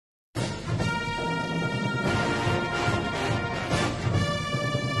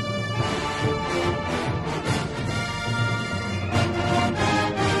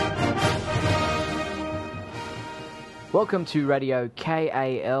Welcome to Radio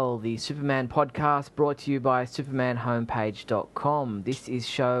KAL, the Superman podcast brought to you by supermanhomepage.com. This is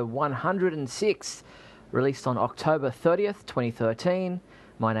show 106, released on October 30th, 2013.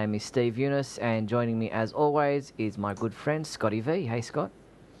 My name is Steve Eunice, and joining me as always is my good friend Scotty V. Hey, Scott.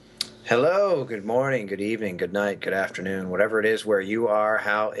 Hello, good morning, good evening, good night, good afternoon, whatever it is where you are,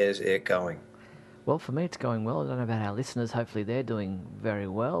 how is it going? Well, for me it's going well. I don't know about our listeners. Hopefully they're doing very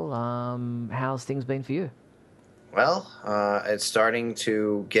well. How's things been for you? Well, it's starting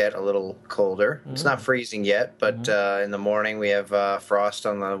to get a little colder. It's not freezing yet, but in the morning we have frost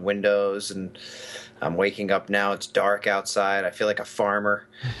on the windows, and I'm waking up now. It's dark outside. I feel like a farmer,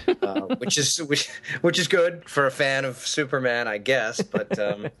 which is good for a fan of Superman, I guess. But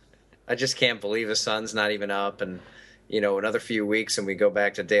I just can't believe the sun's not even up, and another few weeks and we go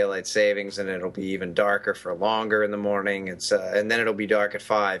back to daylight savings, and it'll be even darker for longer in the morning. It's and then it'll be dark at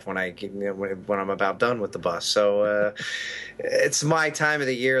 5 when when I'm about done with the bus. So it's my time of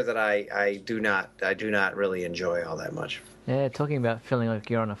the year that I do not really enjoy all that much. Yeah, talking about feeling like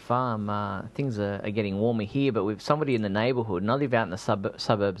you're on a farm, things are getting warmer here, but with somebody in the neighbourhood, and I live out in the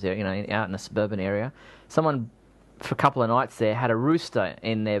suburbs there, out in a suburban area, someone for a couple of nights there had a rooster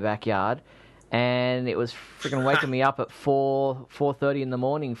in their backyard, and it was freaking waking me up at 4:30 in the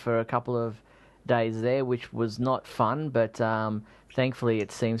morning for a couple of days there, which was not fun. But thankfully,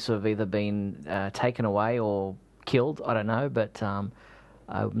 it seems to have either been taken away or killed. I don't know, but I'm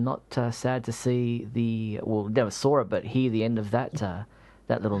not sad to see never saw it, but hear the end of that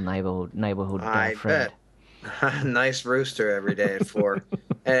little neighborhood I friend. Bet. Nice rooster every day at 4.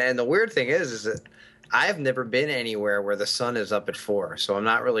 And the weird thing is that I've never been anywhere where the sun is up at 4, so I'm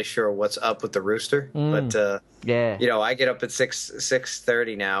not really sure what's up with the rooster. But yeah, I get up at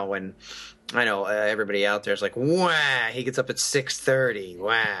 6:30 now. When I know everybody out there is like, "Wah!" He gets up at 6:30.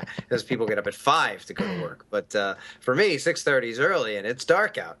 Wah! Because people get up at 5 to go to work. But for me, 6:30 is early, and it's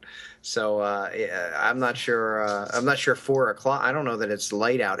dark out. So I'm not sure. I'm not sure 4 o'clock. I don't know that it's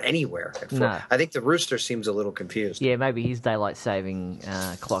light out anywhere at 4. No. I think the rooster seems a little confused. Yeah, maybe his daylight saving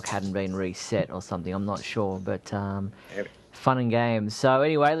clock hadn't been reset or something. I'm not sure, but fun and games. So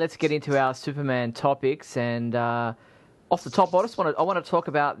anyway, let's get into our Superman topics. And off the top, I want to talk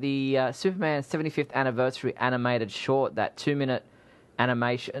about the Superman 75th anniversary animated short, that 2-minute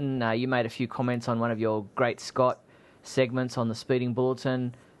animation. You made a few comments on one of your Great Scott segments on the Speeding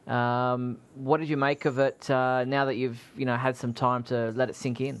Bulletin. What did you make of it now that you've had some time to let it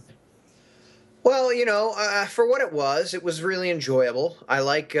sink in? Well, for what it was really enjoyable. I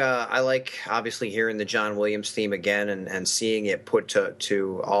like obviously hearing the John Williams theme again and seeing it put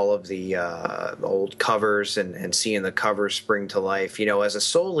to all of the old covers and seeing the covers spring to life. As a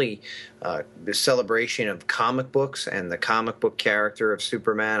solely celebration of comic books and the comic book character of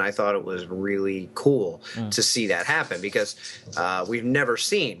Superman, I thought it was really cool to see that happen, because we've never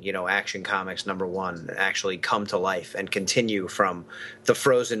seen, Action Comics #1 actually come to life and continue from the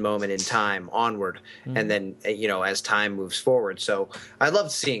frozen moment in time onward, and then as time moves forward. So I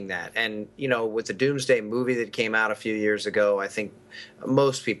loved seeing that. And with the Doomsday movie that came out a few years ago, I think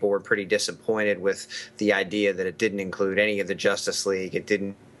most people were pretty disappointed with the idea that it didn't include any of the Justice League. It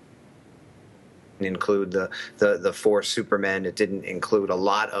didn't include the 4 Supermen. It didn't include a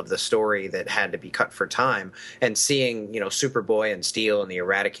lot of the story that had to be cut for time. And seeing Superboy and Steel and the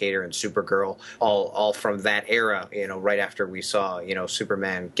Eradicator and Supergirl all from that era, right after we saw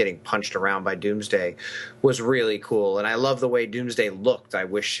Superman getting punched around by Doomsday, was really cool. And I love the way Doomsday looked. I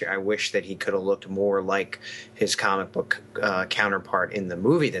wish that he could have looked more like his comic book counterpart in the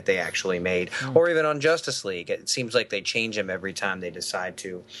movie that they actually made, or even on Justice League. It seems like they change him every time they decide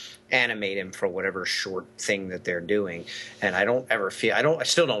to animate him for whatever short thing that they're doing. And I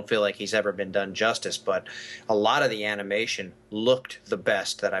still don't feel like he's ever been done justice, but a lot of the animation looked the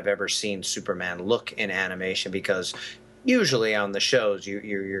best that I've ever seen Superman look in animation, because usually on the shows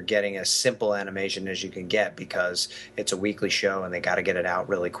you're getting as simple animation as you can get, because it's a weekly show and they got to get it out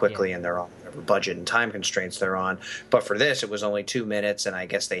really quickly, and they're on whatever budget and time constraints they're on. But for this, it was only 2 minutes, and I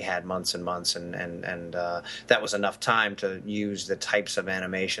guess they had months and months, and that was enough time to use the types of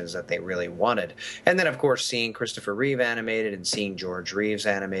animations that they really wanted. And then, of course, seeing Christopher Reeve animated and seeing George Reeves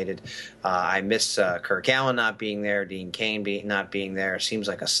animated. I miss Kirk Allen not being there, Dean Cain not being there. Seems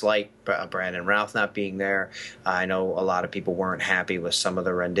like a slight. Brandon Routh not being there. I know a lot of people weren't happy with some of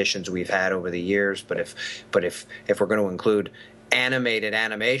the renditions we've had over the years, but if we're going to include animated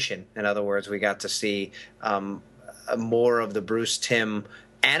animation, in other words, we got to see more of the Bruce Timm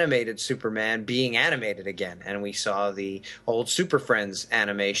animated Superman being animated again. And we saw the old Super Friends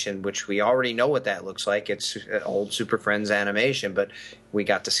animation, which we already know what that looks like. It's old Super Friends animation, but we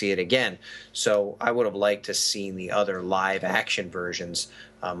got to see it again. So I would have liked to see the other live action versions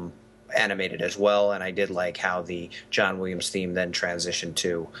animated as well. And I did like how the John Williams theme then transitioned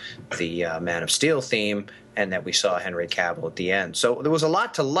to the Man of Steel theme, and that we saw Henry Cavill at the end. So there was a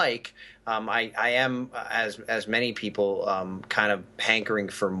lot to like. I am, as many people, kind of hankering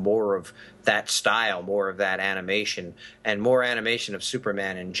for more of that style, more of that animation, and more animation of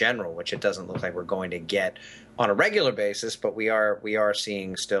Superman in general, which it doesn't look like we're going to get on a regular basis. But we are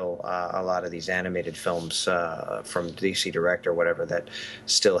seeing still a lot of these animated films from DC Direct or whatever that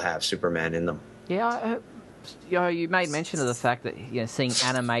still have Superman in them. Yeah, you made mention of the fact that seeing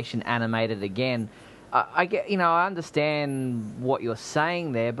animation animated again. I get, I understand what you're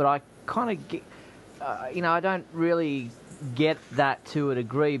saying there, but I kind of get, I don't really get that to a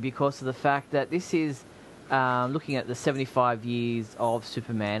degree because of the fact that this is looking at the 75 years of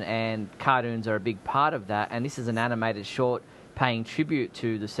Superman, and cartoons are a big part of that, and this is an animated short paying tribute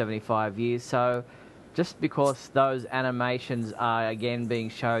to the 75 years. So just because those animations are again being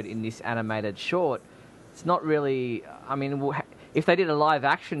showed in this animated short, it's not really, I mean, if they did a live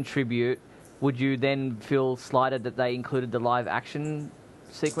action tribute, would you then feel slighted that they included the live action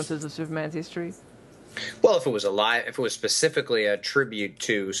sequences of Superman's history? Well, if it was specifically a tribute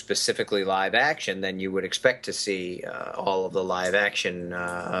to specifically live action, then you would expect to see all of the live action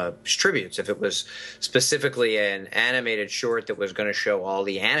tributes. If it was specifically an animated short that was going to show all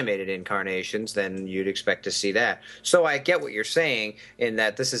the animated incarnations, then you'd expect to see that. So I get what you're saying in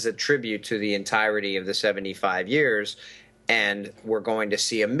that this is a tribute to the entirety of the 75 years, and we're going to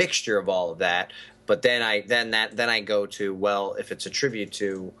see a mixture of all of that. But then I go to, well, if it's a tribute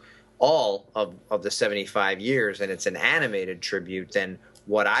to all of the 75 years and it's an animated tribute, then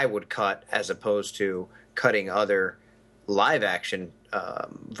what I would cut, as opposed to cutting other live action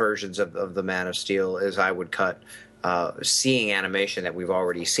versions of the Man of Steel, is I would cut seeing animation that we've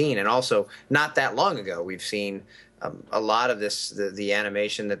already seen. And also, not that long ago, we've seen a lot of this, the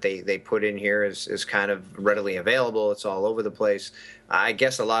animation that they put in here is kind of readily available. It's all over the place. I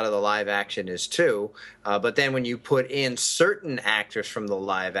guess a lot of the live action is too. But then when you put in certain actors from the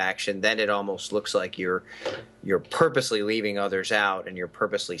live action, then it almost looks like you're purposely leaving others out and you're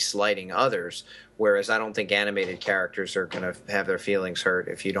purposely slighting others. Whereas I don't think animated characters are going to have their feelings hurt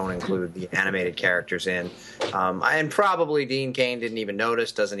if you don't include the animated characters in. And probably Dean Cain didn't even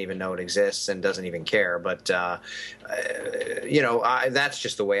notice, doesn't even know it exists, and doesn't even care. But that's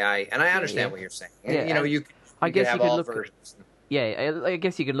just the way I understand what you're saying. Yeah, you I guess have you could all look versions. I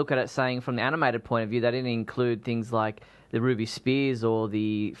guess you could look at it saying from the animated point of view, they didn't include things like the Ruby Spears or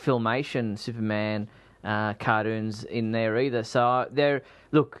the Filmation Superman cartoons in there either. So we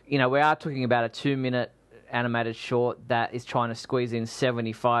are talking about a 2-minute animated short that is trying to squeeze in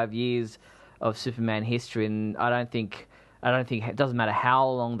 75 years of Superman history, and I don't think it doesn't matter how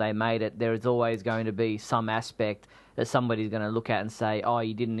long they made it, there is always going to be some aspect that somebody's going to look at and say, oh,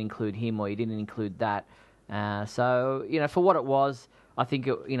 you didn't include him or you didn't include that. So for what it was, I think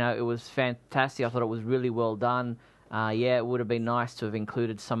it was fantastic. I thought it was really well done. It would have been nice to have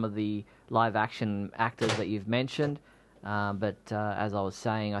included some of the live action actors that you've mentioned. But as I was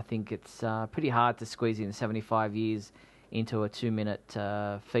saying, I think it's pretty hard to squeeze in 75 years into a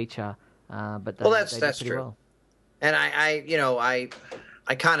 2-minute feature. But that's true. Well. And I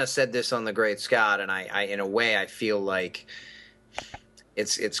kind of said this on The Great Scott, and I in a way I feel like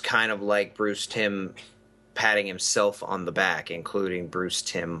it's kind of like Bruce Timm patting himself on the back, including Bruce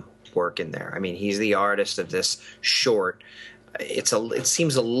Timm work in there. I mean, he's the artist of this short. It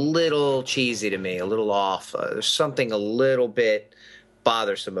seems a little cheesy to me, a little off. There's something a little bit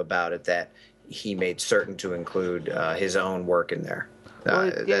bothersome about it that he made certain to include his own work in there.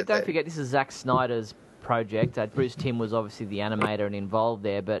 Don't forget, this is Zack Snyder's project. Bruce Timm was obviously the animator and involved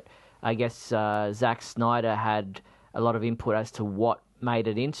there, but I guess Zack Snyder had a lot of input as to what made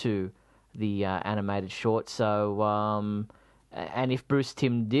it into the animated short. So, and if Bruce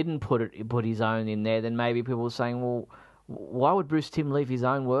Timm didn't put his own in there, then maybe people were saying, well, why would Bruce Timm leave his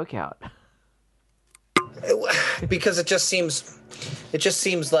own work out? Because it just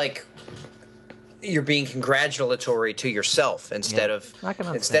seems like you're being congratulatory to yourself instead of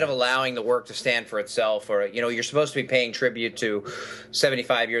allowing the work to stand for itself. Or you're supposed to be paying tribute to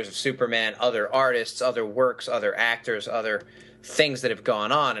 75 years of Superman, other artists, other works, other actors, other things that have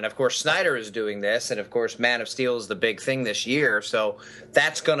gone on. And of course Snyder is doing this, and of course Man of Steel is the big thing this year, so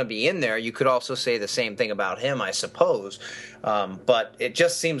that's going to be in there. You could also say the same thing about him, I suppose, but it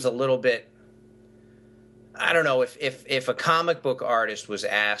just seems a little bit I don't know if a comic book artist was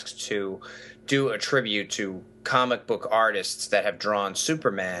asked to do a tribute to comic book artists that have drawn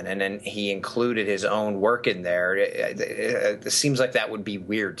Superman, and then he included his own work in there. It seems like that would be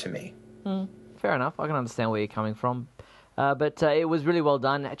weird to me. Fair enough. I can understand where you're coming from. But it was really well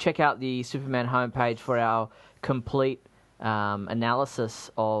done. Check out the Superman homepage for our complete analysis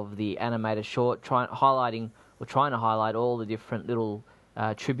of the animated short, trying to highlight all the different little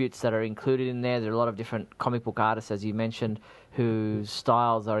tributes that are included in there. There are a lot of different comic book artists, as you mentioned, whose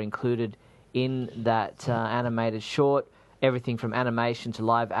styles are included in that animated short. Everything from animation to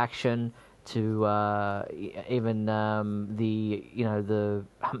live action to even the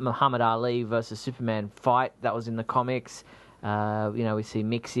Muhammad Ali versus Superman fight that was in the comics. We see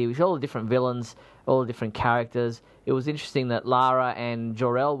Mixie, we see all the different villains, all the different characters. It was interesting that Lara and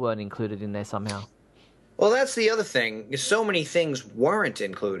Jor-El weren't included in there somehow. Well, that's the other thing. So many things weren't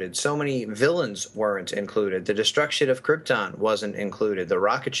included. So many villains weren't included. The destruction of Krypton wasn't included. The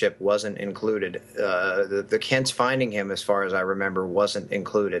rocket ship wasn't included. The Kent's finding him, as far as I remember, wasn't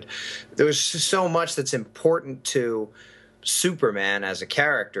included. There was so much that's important to Superman as a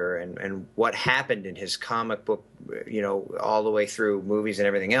character and what happened in his comic book, all the way through movies and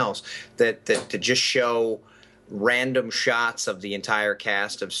everything else, that to just show random shots of the entire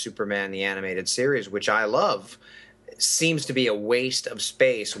cast of Superman the animated series, which I love, seems to be a waste of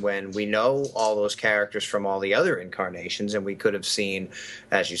space when we know all those characters from all the other incarnations, and we could have seen,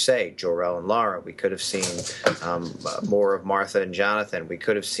 as you say, Jor-El and Lara. We could have seen more of Martha and Jonathan. We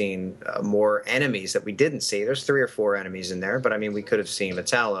could have seen more enemies that we didn't see. There's 3 or 4 enemies in there, but I mean, we could have seen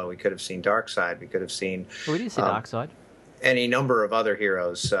Metallo. We could have seen Darkseid. We could have seen... Well, we did see Darkseid. Any number of other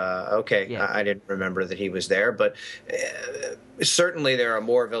heroes. Yeah. I didn't remember that he was there, but certainly there are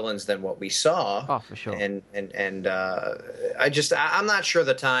more villains than what we saw. Oh, for sure. And I'm not sure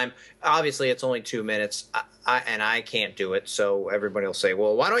the time. Obviously, it's only 2 minutes, and I can't do it. So everybody will say,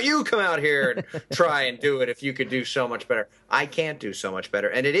 "Well, why don't you come out here and try and do it if you could do so much better?" I can't do so much better,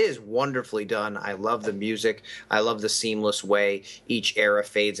 and it is wonderfully done. I love the music. I love the seamless way each era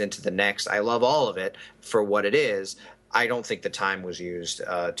fades into the next. I love all of it for what it is. I don't think the time was used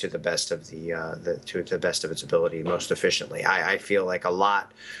to the best of the best of its ability, most efficiently. I feel like a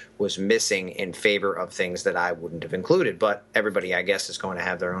lot was missing in favor of things that I wouldn't have included. But everybody, I guess, is going to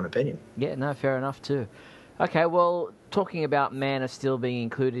have their own opinion. Yeah, no, fair enough too. Okay, well, talking about Man of Steel being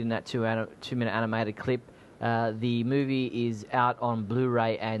included in that 2-minute animated clip, the movie is out on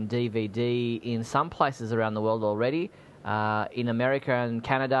Blu-ray and DVD in some places around the world already. In America and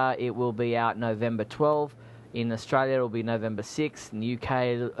Canada, it will be out November 12th. In Australia, it will be November 6th. In the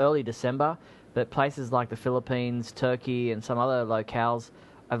UK, early December. But places like the Philippines, Turkey, and some other locales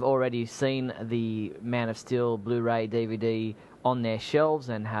have already seen the Man of Steel Blu-ray DVD on their shelves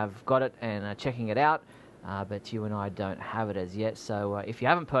and have got it and are checking it out. But you and I don't have it as yet. So if you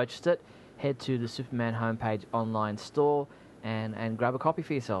haven't purchased it, head to the Superman homepage online store and grab a copy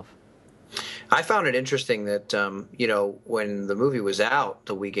for yourself. I found it interesting that, when the movie was out,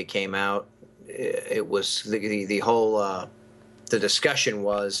 the week it came out, it was the whole the discussion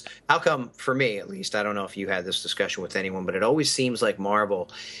was, how come, for me at least, I don't know if you had this discussion with anyone, but it always seems like Marvel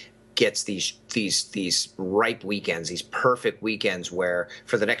gets these ripe weekends, these perfect weekends where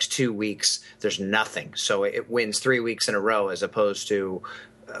for the next 2 weeks there's nothing. So it wins 3 weeks in a row, as opposed to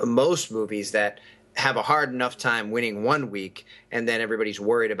most movies that have a hard enough time winning 1 week, and then everybody's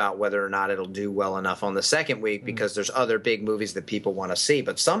worried about whether or not it'll do well enough on the second week because there's other big movies that people want to see.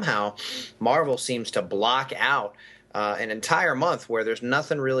 But somehow Marvel seems to block out an entire month where there's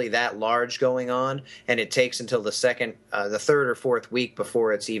nothing really that large going on, and it takes until the third or fourth week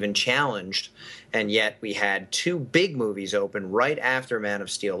before it's even challenged. And yet we had 2 big movies open right after Man of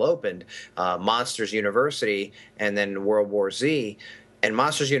Steel opened, Monsters University and then World War Z. And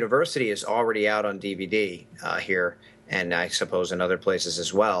Monsters University is already out on DVD here, and I suppose in other places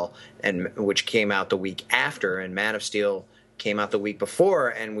as well, and which came out the week after, and Man of Steel came out the week before,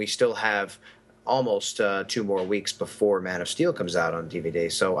 and we still have almost 2 more weeks before Man of Steel comes out on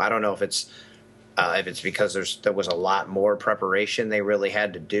DVD. So I don't know if it's because there was a lot more preparation they really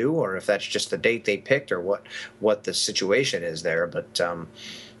had to do, or if that's just the date they picked, or what the situation is there. But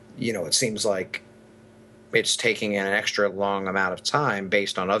it seems like it's taking an extra long amount of time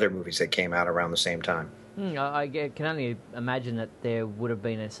based on other movies that came out around the same time. I can only imagine that there would have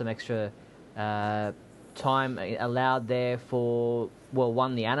been some extra time allowed there for, well,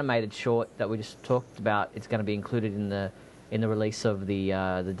 one, the animated short that we just talked about. It's going to be included in the in the release of the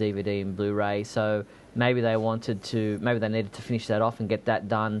DVD and Blu-ray. So maybe they needed to finish that off and get that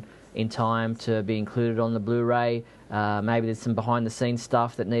done in time to be included on the Blu-ray. Maybe there's some behind-the-scenes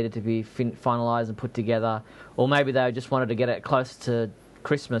stuff that needed to be finalised and put together, or maybe they just wanted to get it close to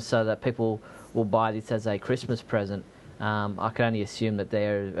Christmas so that people will buy this as a Christmas present. I can only assume that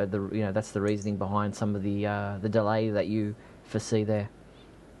that's the reasoning behind some of the delay that you foresee there.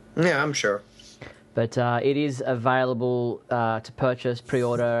 Yeah, I'm sure. But it is available to purchase,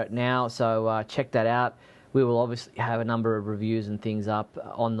 pre-order now, so check that out. We will obviously have a number of reviews and things up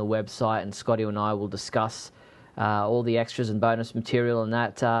on the website, and Scotty and I will discuss all the extras and bonus material and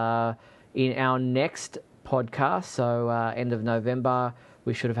that in our next podcast. So end of November,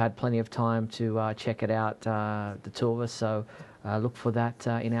 we should have had plenty of time to check it out, the two of us. So look for that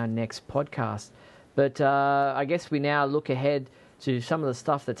in our next podcast. But I guess we now look ahead to some of the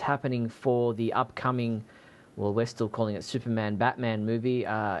stuff that's happening for the upcoming, well, we're still calling it Superman-Batman movie.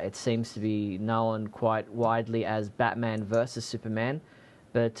 It seems to be known quite widely as Batman versus Superman.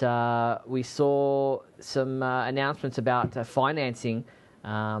 But we saw some announcements about financing.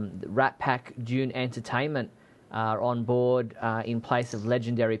 Rat Pack Dune Entertainment are on board in place of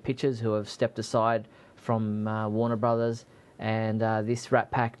Legendary Pictures, who have stepped aside from Warner Brothers. And this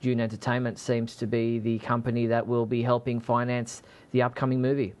Rat Pack Dune Entertainment seems to be the company that will be helping finance the upcoming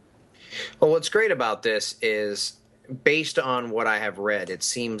movie. Well, what's great about this is, based on what I have read, it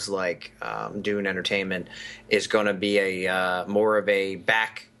seems like Dune Entertainment is going to be a more of a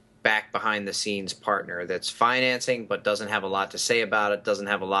back behind the scenes partner that's financing but doesn't have a lot to say about it, doesn't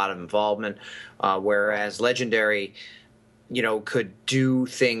have a lot of involvement, whereas Legendary, could do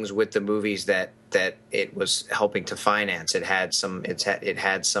things with the movies that it was helping to finance. It had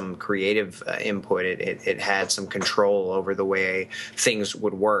some creative input. It had some control over the way things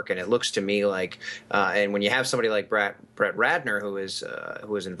would work. And it looks to me like, and when you have somebody like Brett Ratner who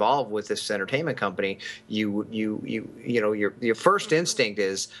is involved with this entertainment company, your first instinct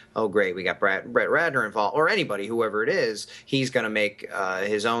is, oh great, we got Brett Ratner involved, or anybody, whoever it is, he's going to make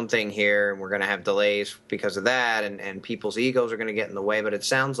his own thing here, and we're going to have delays because of that, and people's egos are going to get in the way. But it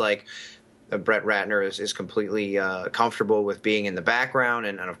sounds like Brett Ratner is completely comfortable with being in the background,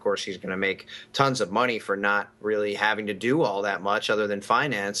 and of course he's going to make tons of money for not really having to do all that much other than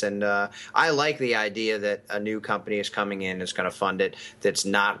finance. And I like the idea that a new company is coming in, is going to fund it, that's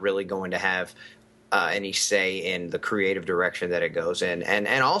not really going to have any say in the creative direction that it goes in.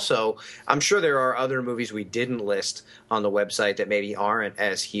 And also, I'm sure there are other movies we didn't list on the website that maybe aren't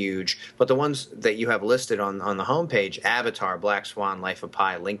as huge, but the ones that you have listed on the homepage, Avatar, Black Swan, Life of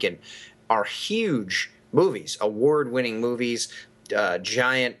Pi, Lincoln, are huge movies, award-winning movies,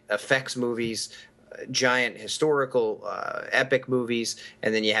 giant effects movies, giant historical epic movies.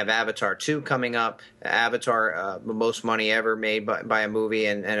 And then you have Avatar 2 coming up. Avatar, most money ever made by a movie,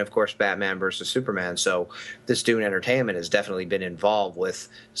 and of course Batman versus Superman. So this Dune Entertainment has definitely been involved with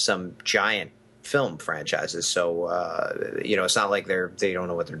some giant film franchises. So it's not like they don't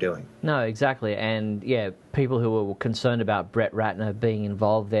know what they're doing. No, exactly. And yeah, people who were concerned about Brett Ratner being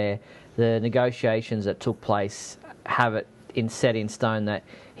involved there, the negotiations that took place have it set in stone that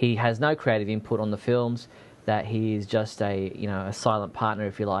he has no creative input on the films, that he is just a silent partner,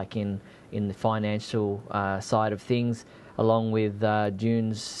 if you like, in the financial side of things, along with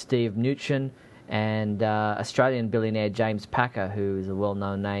Dune's Steve Mnuchin and Australian billionaire James Packer, who is a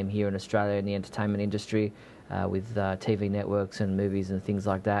well-known name here in Australia in the entertainment industry, with TV networks and movies and things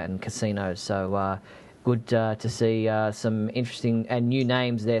like that, and casinos. So good to see some interesting and new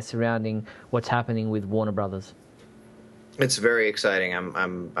names there surrounding what's happening with Warner Brothers. It's very exciting.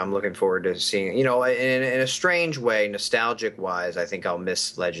 I'm looking forward to seeing. In a strange way, nostalgic wise, I think I'll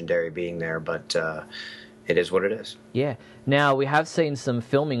miss Legendary being there, but it is what it is. Yeah. Now, we have seen some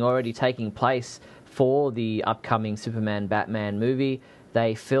filming already taking place for the upcoming Superman-Batman movie.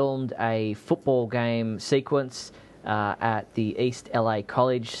 They filmed a football game sequence at the East LA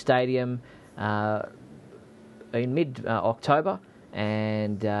College Stadium in mid-October,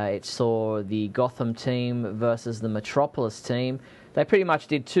 and it saw the Gotham team versus the Metropolis team. They pretty much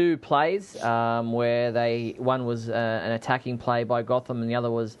did two plays where one was an attacking play by Gotham and the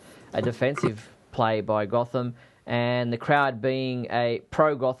other was a defensive play by Gotham. And the crowd being a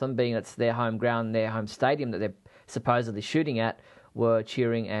pro-Gotham, being it's their home ground, their home stadium that they're supposedly shooting at, were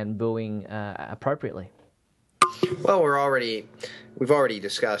cheering and booing appropriately. Well, we've already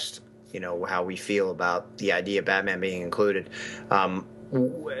discussed how we feel about the idea of Batman being included.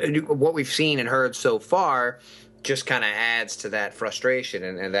 What we've seen and heard so far just kind of adds to that frustration,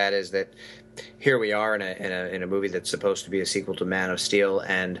 and that is that here we are in a movie that's supposed to be a sequel to Man of Steel,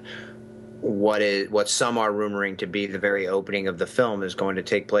 and what some are rumoring to be the very opening of the film is going to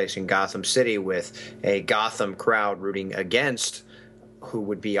take place in Gotham City, with a Gotham crowd rooting against who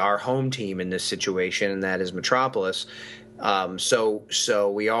would be our home team in this situation, and that is Metropolis. So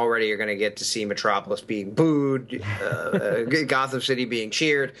we already are going to get to see Metropolis being booed, Gotham City being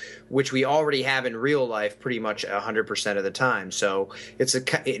cheered, which we already have in real life pretty much 100% of the time. So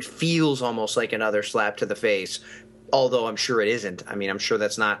it feels almost like another slap to the face. Although I'm sure it isn't. I mean, I'm sure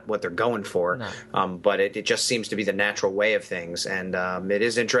that's not what they're going for. No. But it just seems to be the natural way of things. And it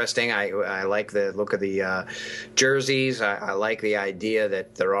is interesting. I like the look of the jerseys. I like the idea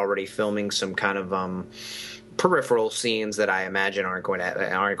that they're already filming some kind of peripheral scenes that I imagine aren't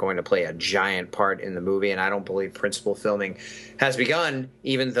going to play a giant part in the movie. And I don't believe principal filming has begun,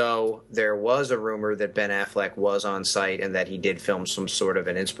 even though there was a rumor that Ben Affleck was on site and that he did film some sort of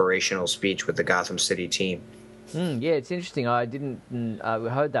an inspirational speech with the Gotham City team. Yeah, it's interesting. I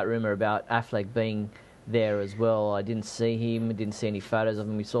heard that rumor about Affleck being there as well. I didn't see him. Didn't see any photos of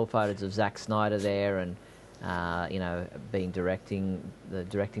him. We saw photos of Zack Snyder there, and directing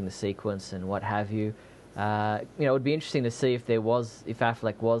the sequence and what have you. It would be interesting to see if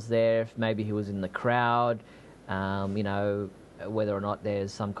Affleck was there, if maybe he was in the crowd. Whether or not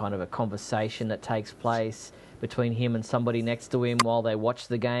there's some kind of a conversation that takes place between him and somebody next to him while they watch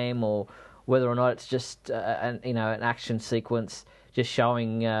the game, or whether or not it's just an action sequence just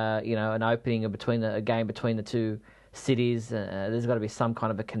showing an opening between a game between the two cities. There's got to be some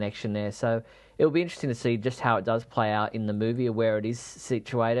kind of a connection there. So it'll be interesting to see just how it does play out in the movie, or where it is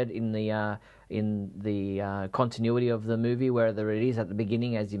situated in the continuity of the movie, whether it is at the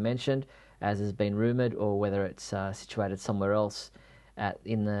beginning, as you mentioned, as has been rumored, or whether it's situated somewhere else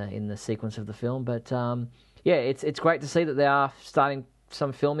in the sequence of the film. But it's great to see that they are starting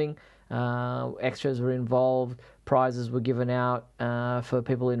some filming. Extras were involved, prizes were given out for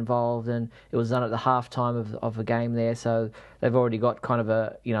people involved, and it was done at the halftime of a game there. So they've already got kind of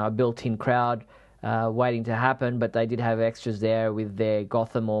a built-in crowd waiting to happen. But they did have extras there with their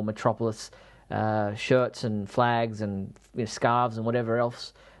Gotham or Metropolis shirts and flags and scarves and whatever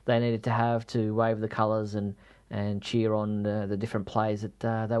else they needed to have to wave the colours and cheer on the different plays that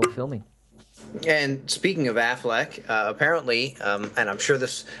they were filming. And speaking of Affleck, apparently, and I'm sure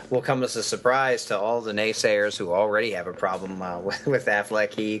this will come as a surprise to all the naysayers who already have a problem with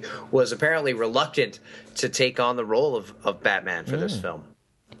Affleck, he was apparently reluctant to take on the role of Batman for this film.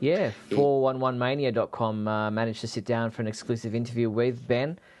 Yeah, 411mania.com managed to sit down for an exclusive interview with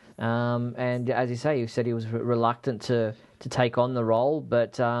Ben. And as you say, he said he was reluctant to take on the role,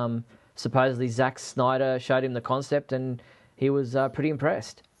 but supposedly Zack Snyder showed him the concept and he was pretty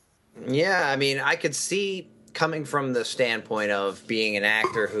impressed. Yeah, I mean, I could see, coming from the standpoint of being an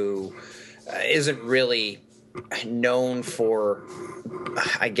actor who isn't really known for,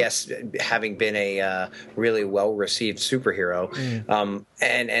 I guess, having been a really well-received superhero,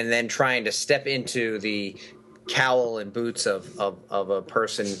 and then trying to step into the cowl and boots of a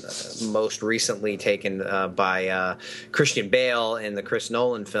person most recently taken by Christian Bale in the Chris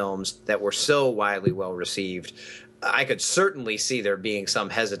Nolan films that were so widely well-received. I could certainly see there being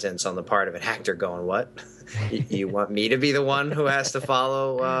some hesitance on the part of an actor going, what? You want me to be the one who has to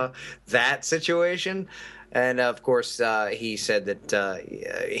follow that situation? And, of course, he said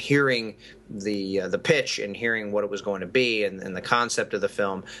that hearing the pitch and hearing what it was going to be and the concept of the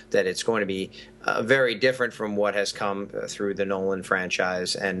film, that it's going to be very different from what has come through the Nolan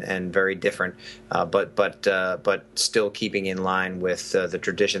franchise, and very different, but still keeping in line with the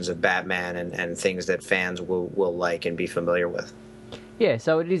traditions of Batman and things that fans will like and be familiar with. Yeah,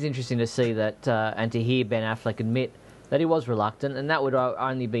 so it is interesting to see that and to hear Ben Affleck admit that he was reluctant, and that would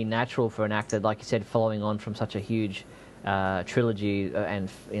only be natural for an actor, like you said, following on from such a huge trilogy and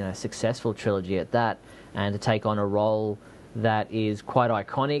successful trilogy at that, and to take on a role that is quite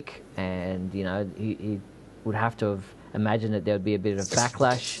iconic, and he would have to have imagined that there would be a bit of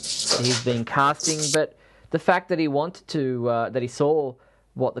backlash to his being casting. But the fact that he wanted to, that he saw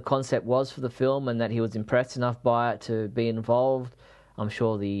what the concept was for the film, and that he was impressed enough by it to be involved, I'm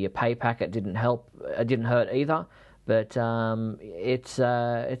sure the pay packet didn't hurt either. But it's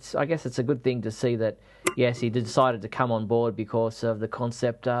I guess it's a good thing to see that, yes, he decided to come on board because of the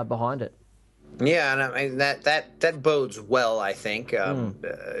concept behind it. Yeah, and I mean that bodes well, I think,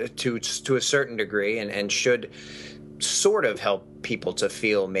 to a certain degree, and should sort of help people to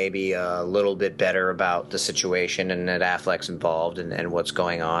feel maybe a little bit better about the situation and that Affleck's involved and what's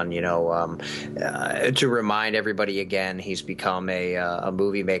going on. To remind everybody again, he's become a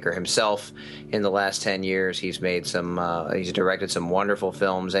movie maker himself in the last 10 years. He's made he's directed some wonderful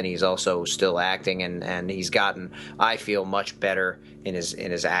films, and he's also still acting, and he's gotten, I feel, much better in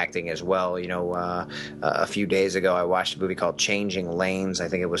his acting as well. A few days ago, I watched a movie called Changing Lanes. I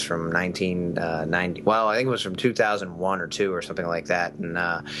think it was from 1990. Well, I think it was from 2001 or 2 or something like that, and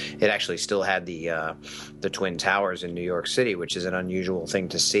it actually still had the Twin Towers in New York City, which is an unusual thing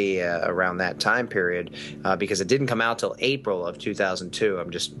to see around that time period, because it didn't come out till April of 2002. I'm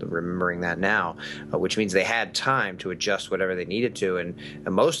just remembering that now, which means they had time to adjust whatever they needed to, and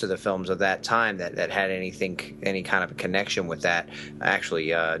most of the films of that time that had any kind of a connection with that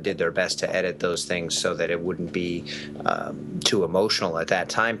actually did their best to edit those things so that it wouldn't be too emotional at that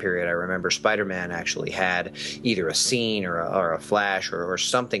time period. I remember Spider-Man actually had either a scene or a flash or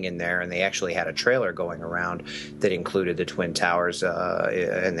something in there, and they actually had a trailer going around that included the Twin Towers,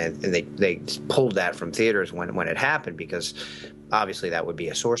 and they pulled that from theaters when it happened, because obviously that would be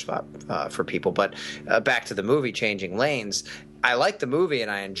a sore spot for people. But back to the movie Changing Lanes, I liked the movie, and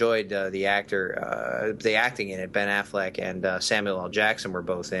I enjoyed the acting in it. Ben Affleck and Samuel L. Jackson were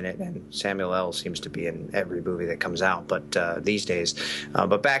both in it, and Samuel L. seems to be in every movie that comes out, but these days.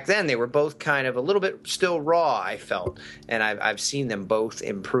 But back then, they were both kind of a little bit still raw, I felt, and I've seen them both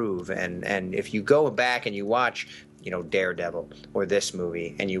improve. And if you go back and you watch Daredevil or this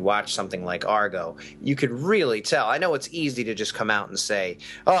movie, and you watch something like Argo, you could really tell. I know it's easy to just come out and say,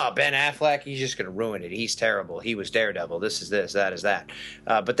 oh, Ben Affleck, he's just going to ruin it. He's terrible. He was Daredevil. This is this, that is that.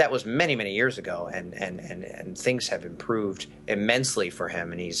 But that was many, many years ago, and things have improved immensely for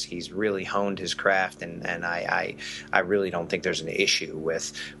him, and he's really honed his craft, and I really don't think there's an issue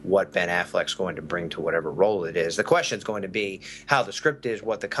with what Ben Affleck's going to bring to whatever role it is. The question is going to be how the script is,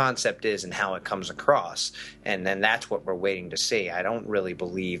 what the concept is, and how it comes across, and then that's what we're waiting to see. I don't really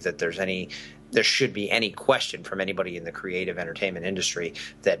believe that there should be any question from anybody in the creative entertainment industry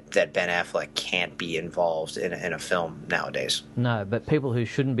that Ben Affleck can't be involved in a film nowadays. No, but people who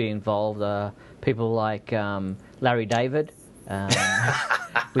shouldn't be involved are people like Larry David.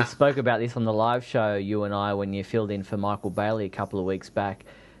 We spoke about this on the live show, you and I, when you filled in for Michael Bailey a couple of weeks back,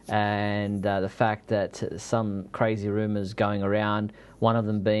 and the fact that some crazy rumours going around, one of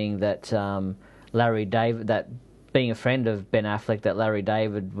them being that Larry David, that being a friend of Ben Affleck, that Larry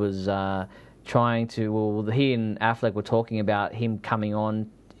David was trying to, well, he and Affleck were talking about him coming on,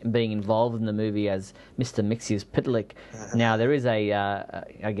 being involved in the movie as Mr. Mxyzptlk. Now, there is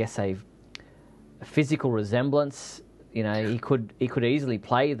I guess a physical resemblance. He could easily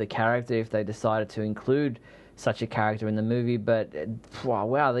play the character if they decided to include such a character in the movie, but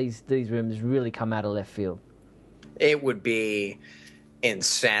wow, these rumors really come out of left field. It would be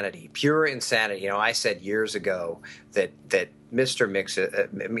insanity, pure insanity. I said years ago that Mr.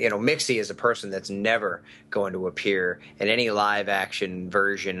 Mixie is a person that's never going to appear in any live action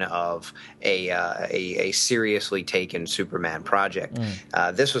version of a seriously taken Superman project.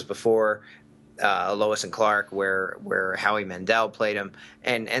 This was before Lois and Clark, where Howie Mandel played him,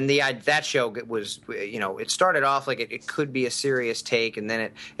 and that show was, it started off like it could be a serious take, and then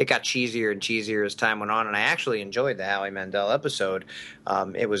it got cheesier and cheesier as time went on, and I actually enjoyed the Howie Mandel episode.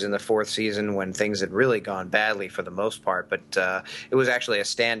 It was in the 4th season when things had really gone badly for the most part, but it was actually a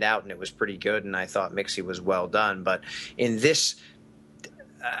standout, and it was pretty good, and I thought Mixie was well done. But in this,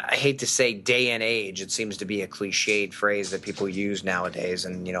 I hate to say day and age, it seems to be a cliched phrase that people use nowadays,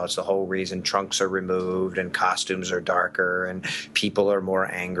 and it's the whole reason trunks are removed and costumes are darker and people are more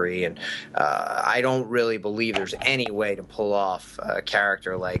angry, and I don't really believe there's any way to pull off a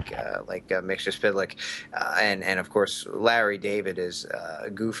character like Mxyzptlk, and of course Larry David is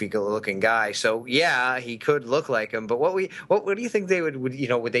a goofy looking guy, so yeah, he could look like him, but what do you think they would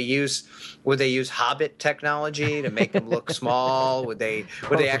would they use Hobbit technology to make him look small? Would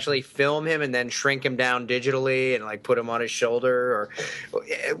they actually film him and then shrink him down digitally and put him on his shoulder,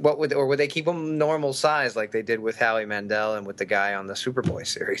 or would they keep him normal size like they did with Howie Mandel and with the guy on the Superboy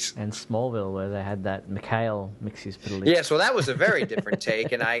series and Smallville, where they had that Mikhail Mxyzptlk? Yeah, so that was a very different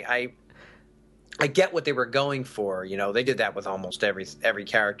take, and I get what they were going for. They did that with almost every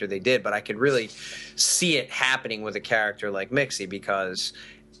character they did, but I could really see it happening with a character like Mixie, because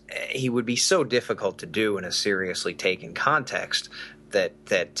he would be so difficult to do in a seriously taken context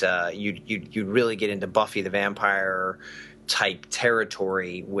that you'd really get into Buffy the Vampire type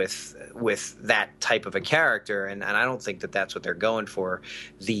territory with that type of a character, and I don't think that's what they're going for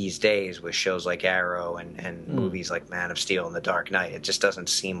these days with shows like Arrow and movies like Man of Steel and The Dark Knight. It just doesn't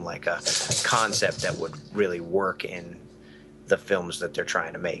seem like a concept that would really work in the films that they're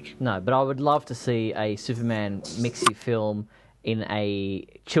trying to make. No, but I would love to see a Superman mixie film in a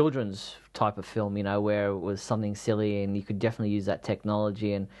children's type of film, where it was something silly and you could definitely use that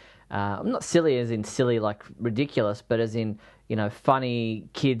technology. And I'm not silly as in silly like ridiculous, but as in, funny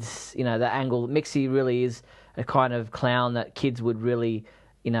kids, the angle. Mixie really is a kind of clown that kids would really,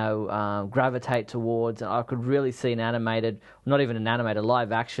 gravitate towards. And I could really see not even an animated,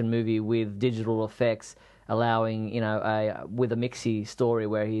 live action movie with digital effects allowing, with a Mixie story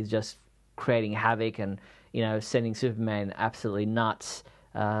where he's just creating havoc and, sending Superman absolutely nuts.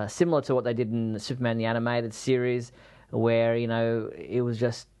 Similar to what they did in Superman the Animated Series, where, it was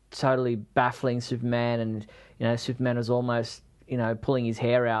just totally baffling Superman, and, Superman was almost, pulling his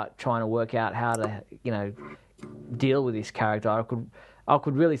hair out, trying to work out how to, deal with this character. I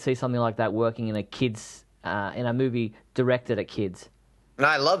could really see something like that working in in a movie directed at kids. And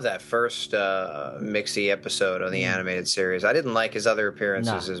I love that first Mixie episode of the animated series. I didn't like his other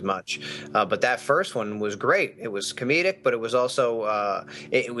appearances as much, but that first one was great. It was comedic, but it was also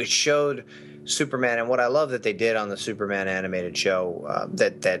it showed Superman. And what I love that they did on the Superman animated show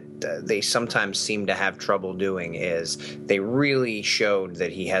that they sometimes seem to have trouble doing is they really showed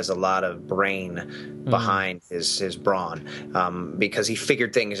that he has a lot of brain behind his brawn, because he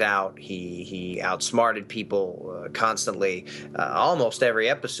figured things out. He outsmarted people constantly. Almost every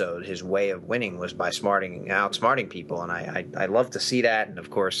episode, his way of winning was by outsmarting people, and I love to see that. And of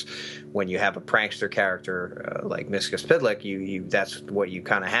course, when you have a prankster character like Mxyzptlk, you that's what you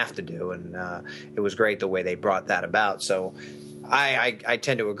kind of have to do, and it was great the way they brought that about. So I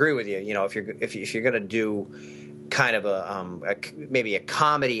tend to agree with you. If you're going to do kind of maybe a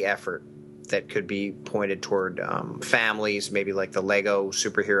comedy effort that could be pointed toward families, maybe like the Lego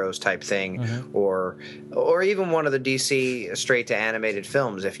superheroes type thing, or even one of the DC straight to animated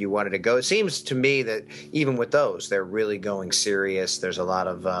films. If you wanted to go, it seems to me that even with those, they're really going serious. There's a lot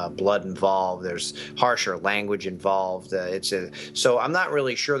of blood involved. There's harsher language involved. So I'm not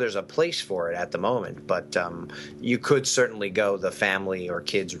really sure there's a place for it at the moment, but you could certainly go the family or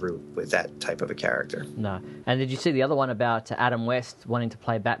kids route with that type of a character. No. And did you see the other one about Adam West wanting to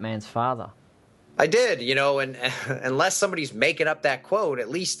play Batman's father? I did, and unless somebody's making up that quote, at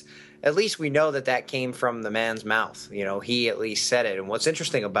least we know that came from the man's mouth. He at least said it. And what's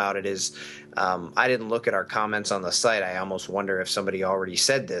interesting about it is I didn't look at our comments on the site. I almost wonder if somebody already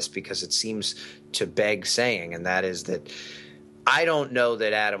said this, because it seems to beg saying, and that is that I don't know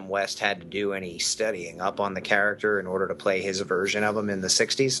that Adam West had to do any studying up on the character in order to play his version of him in the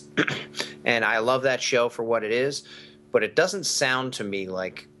 60s. And I love that show for what it is, but it doesn't sound to me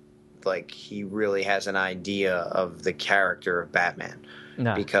like he really has an idea of the character of Batman.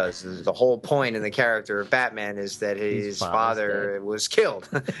 No. Because the whole point in the character of Batman is that his father was killed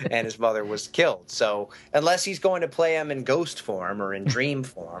and his mother was killed. So unless he's going to play him in ghost form or in dream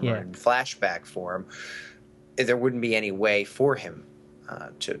form or in flashback form, there wouldn't be any way for him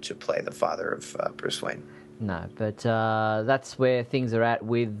to play the father of Bruce Wayne. No, but that's where things are at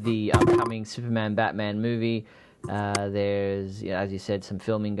with the upcoming Superman-Batman movie. There's, as you said, some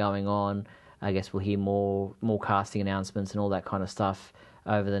filming going on. I guess we'll hear more casting announcements and all that kind of stuff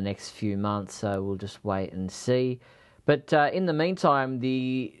over the next few months, so we'll just wait and see. But in the meantime,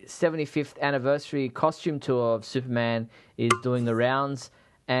 the 75th anniversary costume tour of Superman is doing the rounds,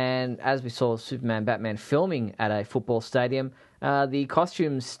 and as we saw Superman Batman filming at a football stadium, the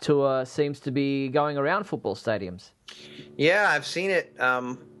costumes tour seems to be going around football stadiums. Yeah, I've seen it.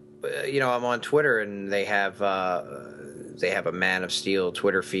 I'm on Twitter, and they have a Man of Steel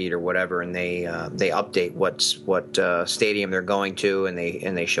Twitter feed or whatever, and they update what stadium they're going to, and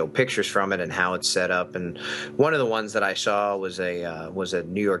they show pictures from it and how it's set up. And one of the ones that I saw was a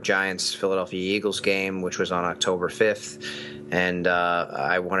New York Giants Philadelphia Eagles game, which was on October 5th. And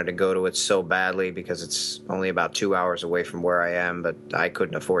I wanted to go to it so badly because it's only about 2 hours away from where I am, but I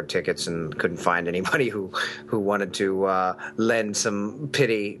couldn't afford tickets and couldn't find anybody who wanted to lend some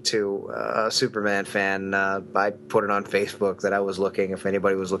pity to a Superman fan. I put it on Facebook that I was looking if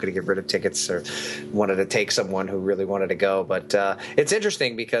anybody was looking to get rid of tickets or wanted to take someone who really wanted to go. But it's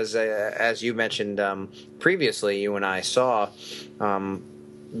interesting because, as you mentioned previously, you and I saw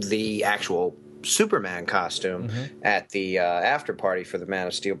the actual Superman costume at the after party for the Man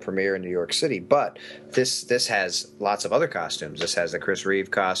of Steel premiere in New York City, but this has lots of other costumes. This has the Chris Reeve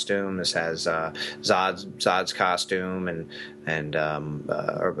costume. This has Zod's costume and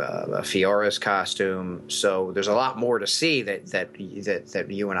Fiora's costume. So there's a lot more to see that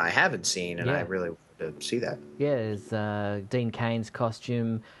you and I haven't seen, and I really wanted to see that. Yeah, there's Dean Cain's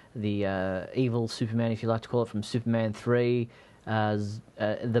costume, the evil Superman, if you like to call it, from Superman 3.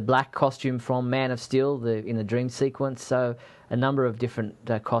 the black costume from Man of Steel in the dream sequence. So a number of different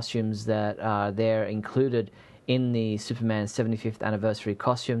costumes that are there included in the Superman 75th anniversary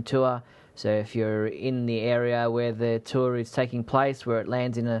costume tour. So if you're in the area where the tour is taking place, where it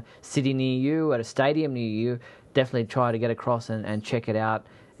lands in a city near you, at a stadium near you, definitely try to get across and check it out.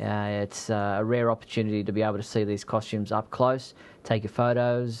 It's a rare opportunity to be able to see these costumes up close, take your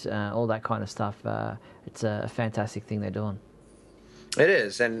photos, all that kind of stuff. It's a fantastic thing they're doing. It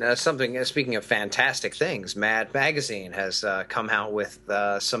is, and speaking of fantastic things, Mad Magazine has come out with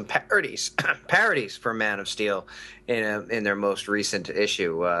some parodies for Man of Steel in their most recent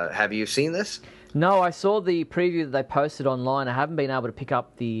issue. Have you seen this? No, I saw the preview that they posted online. I haven't been able to pick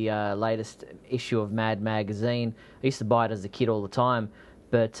up the latest issue of Mad Magazine. I used to buy it as a kid all the time,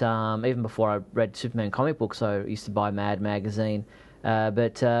 but even before I read Superman comic books, I used to buy Mad Magazine.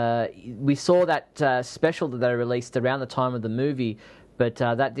 But we saw that special that they released around the time of the movie. But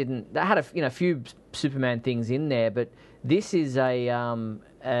that had a few Superman things in there. But this is their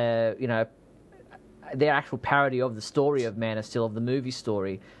actual parody of the story of Man of Steel, of the movie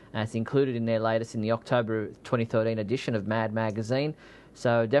story. And it's included in the October 2013 edition of Mad Magazine.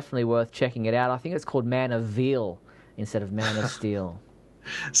 So definitely worth checking it out. I think it's called Man of Veal instead of Man of Steel.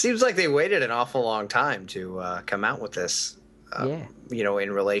 Seems like they waited an awful long time to come out with this.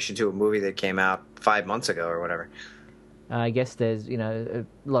 In relation to a movie that came out 5 months ago or whatever. I guess there's a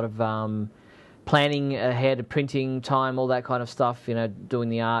lot of planning ahead, printing time, all that kind of stuff. Doing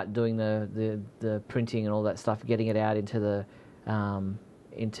the art, doing the printing and all that stuff, getting it out into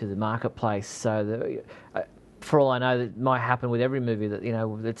the marketplace. So for all I know, that might happen with every movie. That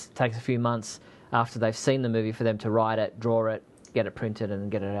it takes a few months after they've seen the movie for them to write it, draw it, get it printed, and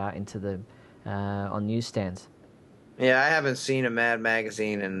get it out into on newsstands. Yeah, I haven't seen a Mad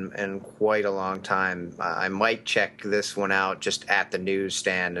Magazine in quite a long time. I might check this one out just at the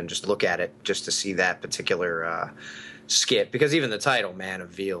newsstand and just look at it just to see that particular skit, because even the title, Man of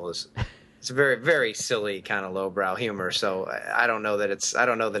Veal, it's a very, very silly kind of lowbrow humor. So I don't know that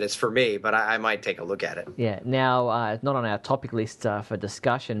it's for me, but I might take a look at it. Yeah. Now, not on our topic list for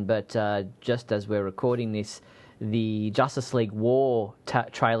discussion, but just as we're recording this, the Justice League War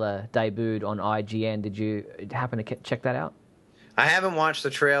trailer debuted on IGN. Did you happen to check that out? I haven't watched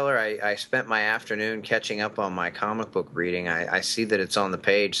the trailer. I spent my afternoon catching up on my comic book reading. I see that it's on the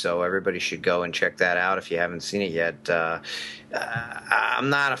page, so everybody should go and check that out if you haven't seen it yet.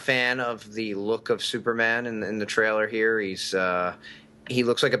 I'm not a fan of the look of Superman in the trailer here. He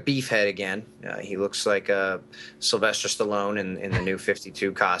looks like a beefhead again. He looks like Sylvester Stallone in the new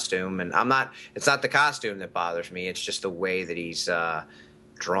 52 costume. And it's not the costume that bothers me. It's just the way that he's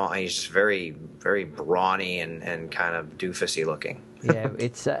drawn. He's just very, very brawny and kind of doofusy looking. Yeah,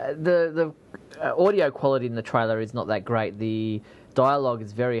 it's the audio quality in the trailer is not that great. The dialogue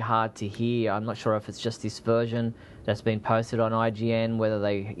is very hard to hear. I'm not sure if it's just this version that's been posted on IGN, whether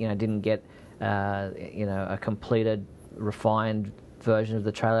they didn't get a completed, refined version of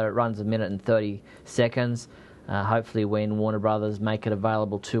the trailer. It runs 1 minute and 30 seconds. Hopefully when Warner Brothers make it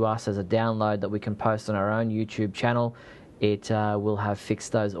available to us as a download that we can post on our own YouTube channel, it will have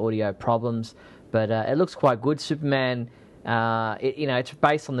fixed those audio problems. But it looks quite good. Superman, it's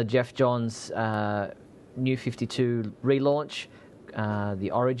based on the Jeff Johns New 52 relaunch, the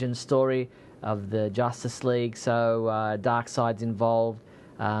origin story of the Justice League. So Darkseid's involved.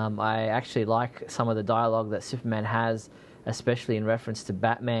 I actually like some of the dialogue that Superman has, especially in reference to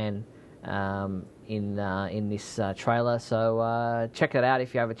Batman in this trailer. So check it out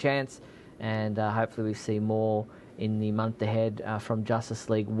if you have a chance, and hopefully we see more in the month ahead from Justice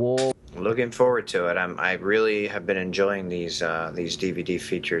League War. Looking forward to it. I really have been enjoying these DVD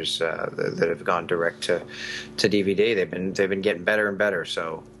features that have gone direct to DVD. They've been getting better and better.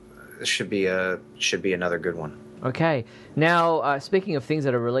 So this should be another good one. Okay. Now speaking of things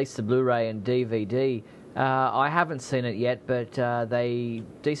that are released to Blu-ray and DVD. I haven't seen it yet, but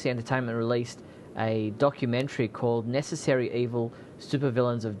DC Entertainment released a documentary called Necessary Evil,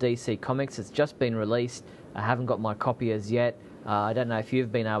 Supervillains of DC Comics. It's just been released. I haven't got my copy as yet. I don't know if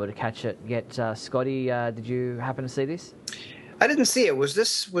you've been able to catch it yet. Scotty, did you happen to see this? I didn't see it. Was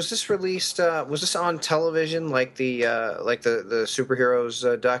this released? Was this on television, like the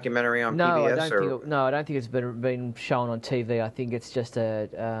superheroes documentary on PBS? I don't think it's been shown on TV. I think it's just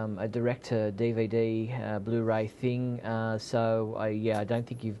a direct to DVD Blu-ray thing. I don't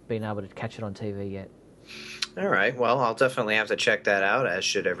think you've been able to catch it on TV yet. All right. Well, I'll definitely have to check that out, as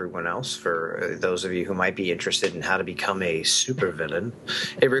should everyone else. For those of you who might be interested in how to become a supervillain,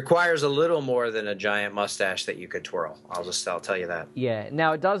 it requires a little more than a giant mustache that you could twirl. I'll tell you that. Yeah.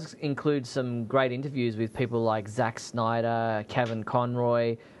 Now, it does include some great interviews with people like Zack Snyder, Kevin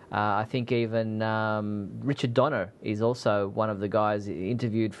Conroy. I think even Richard Donner is also one of the guys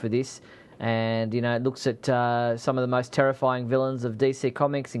interviewed for this. And, it looks at some of the most terrifying villains of DC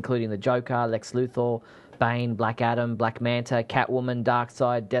Comics, including the Joker, Lex Luthor, Bane, Black Adam, Black Manta, Catwoman,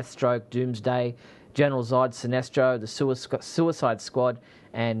 Darkseid, Deathstroke, Doomsday, General Zod, Sinestro, the Suicide Squad,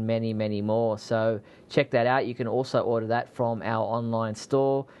 and many, many more. So check that out. You can also order that from our online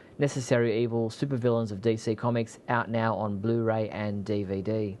store. Necessary Evil, Supervillains of DC Comics, out now on Blu-ray and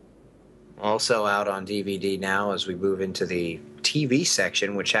DVD. Also out on DVD now as we move into the TV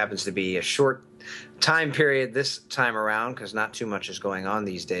section, which happens to be a short time period this time around because not too much is going on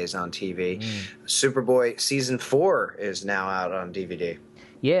these days on TV. Superboy Season 4 is now out on DVD.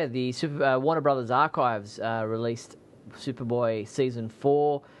 Yeah, the Warner Brothers Archives released Superboy Season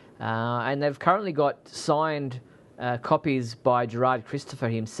 4, and they've currently got signed copies by Gerard Christopher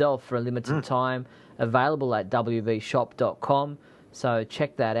himself for a limited time, available at wvshop.com. So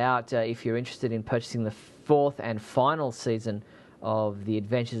check that out if you're interested in purchasing the fourth and final season of The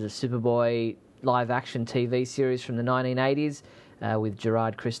Adventures of Superboy live-action TV series from the 1980s with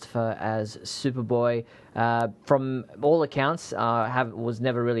Gerard Christopher as Superboy. From all accounts, was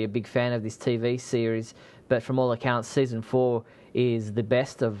never really a big fan of this TV series, but from all accounts, Season 4 is the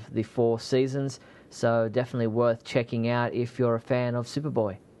best of the 4 seasons, so definitely worth checking out if you're a fan of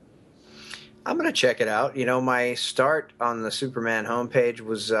Superboy. I'm going to check it out. My start on the Superman homepage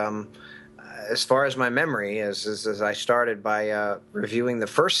was, as far as my memory, as I started by reviewing the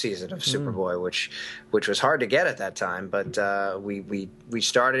first season of Superboy, which was hard to get at that time. But we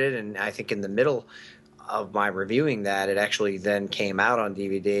started it, and I think in the middle of my reviewing that, it actually then came out on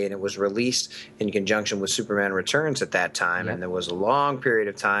DVD, and it was released in conjunction with Superman Returns at that time. Yep. And there was a long period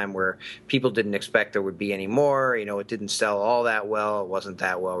of time where people didn't expect there would be any more. It didn't sell all that well. It wasn't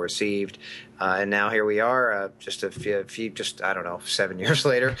that well received. And now here we are, just a few, I don't know, 7 years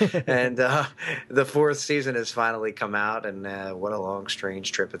later, and the fourth season has finally come out, and what a long,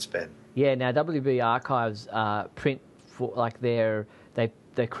 strange trip it's been. Yeah. Now WB Archives print for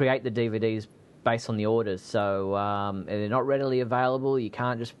they create the DVDs based on the orders, so they're not readily available. You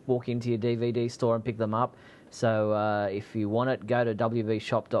can't just walk into your DVD store and pick them up. So if you want it, go to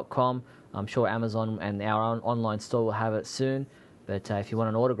wvshop.com. I'm sure Amazon and our own online store will have it soon. But if you want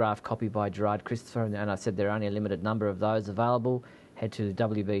an autographed copy by Gerard Christopher, and I said there are only a limited number of those available, head to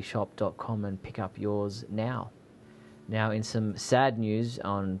wvshop.com and pick up yours now. Now, in some sad news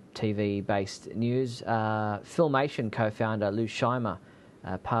on TV-based news, Filmation co-founder Lou Scheimer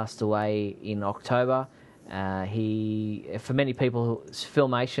passed away in October. For many people,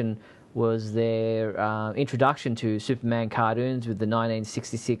 Filmation was their introduction to Superman cartoons with the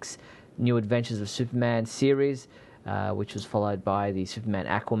 1966 New Adventures of Superman series, which was followed by the Superman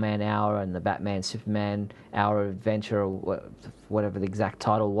Aquaman Hour and the Batman Superman Hour Adventure, or whatever the exact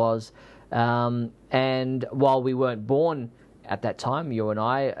title was. And while we weren't born at that time, you and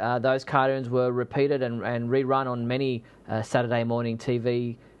I, those cartoons were repeated and rerun on many Saturday morning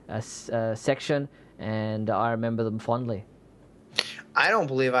TV section, and I remember them fondly. I don't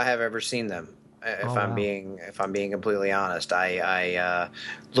believe I have ever seen them. If I'm being completely honest, I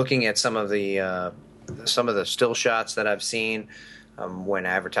looking at some of the still shots that I've seen when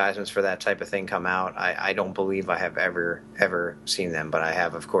advertisements for that type of thing come out, I don't believe I have ever seen them. But I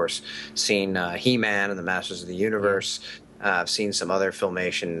have, of course, seen He-Man and the Masters of the Universe. I've seen some other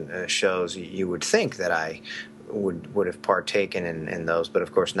Filmation shows. You would think that I would have partaken in those, but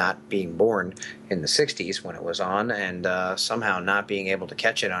of course not being born in the 60s when it was on, and somehow not being able to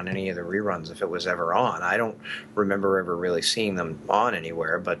catch it on any of the reruns if it was ever on. I don't remember ever really seeing them on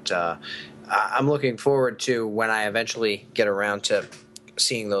anywhere, but I'm looking forward to when I eventually get around to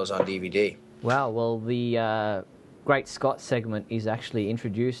seeing those on DVD. Wow, well, the Great Scott segment is actually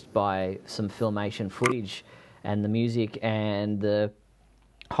introduced by some Filmation footage, and the music and the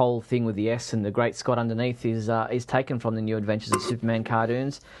whole thing with the S and the Great Scott underneath is taken from the New Adventures of Superman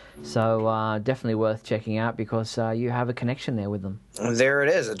cartoons. So definitely worth checking out because you have a connection there with them. There it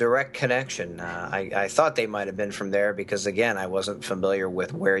is, a direct connection. I thought they might have been from there because, again, I wasn't familiar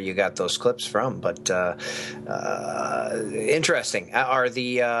with where you got those clips from. But interesting. Are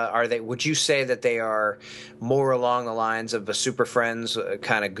they? Would you say that they are more along the lines of the Super Friends,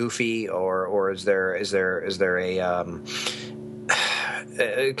 kind of goofy, or is there a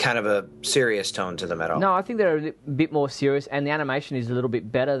kind of a serious tone to them at all. No, I think they're a bit more serious, and the animation is a little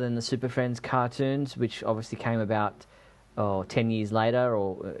bit better than the Super Friends cartoons, which obviously came about 10 years later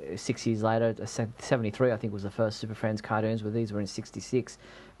or 6 years later. 73, I think, was the first Super Friends cartoons, where these were in 66.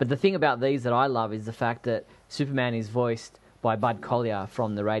 But the thing about these that I love is the fact that Superman is voiced by Bud Collyer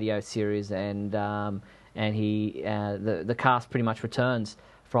from the radio series, and the cast pretty much returns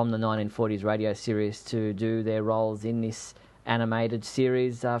from the 1940s radio series to do their roles in this animated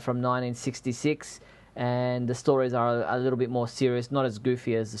series from 1966, and the stories are a little bit more serious, not as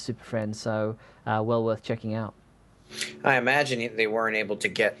goofy as the Super Friends, so well worth checking out. I imagine they weren't able to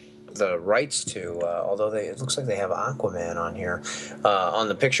get the rights to, although it looks like they have Aquaman on here. On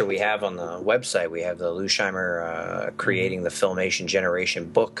the picture we have on the website, we have the Lou Scheimer creating the Filmation Generation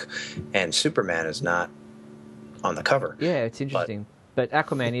book, and Superman is not on the cover. Yeah, it's interesting. But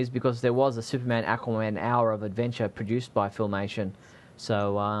Aquaman is, because there was a Superman Aquaman Hour of Adventure produced by Filmation.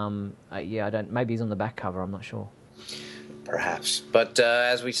 So, maybe he's on the back cover, I'm not sure. Perhaps. But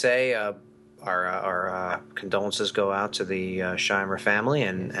as we say, our condolences go out to the Scheimer family,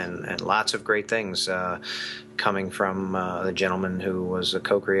 and lots of great things coming from the gentleman who was a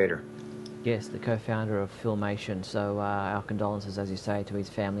co-creator. Yes, the co-founder of Filmation. So our condolences, as you say, to his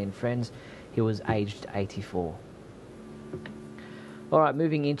family and friends. He was aged 84. All right,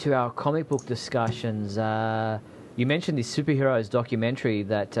 moving into our comic book discussions. You mentioned this superheroes documentary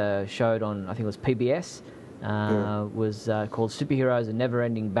that showed on, I think it was PBS. Was called Superheroes: A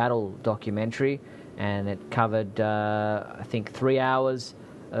Never-Ending Battle documentary, and it covered, I think, 3 hours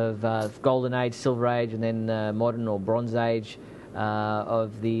of Golden Age, Silver Age, and then Modern or Bronze Age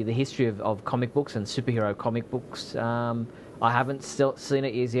of the history of comic books and superhero comic books. I haven't still seen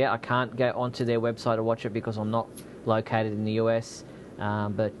it as yet. I can't go onto their website to watch it because I'm not located in the US.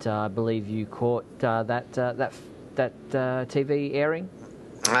 But I believe you caught that TV airing.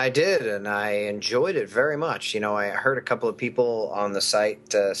 I did, and I enjoyed it very much. You know, I heard a couple of people on the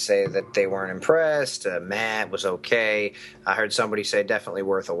site say that they weren't impressed. Matt was okay. I heard somebody say definitely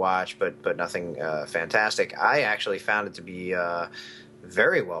worth a watch, but nothing fantastic. I actually found it to be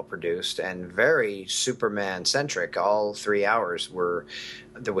very well produced and very Superman centric. All 3 hours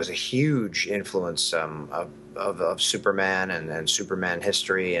there was a huge influence of Superman and Superman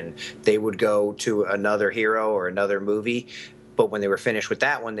history, and they would go to another hero or another movie. But when they were finished with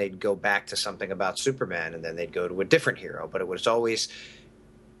that one, they'd go back to something about Superman, and then they'd go to a different hero. But it was always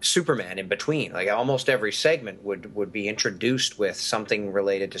Superman in between. Like almost every segment would be introduced with something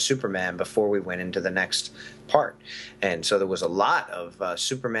related to Superman before we went into the next part. And so there was a lot of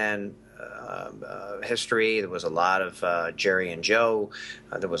Superman history. There was a lot of Jerry and Joe.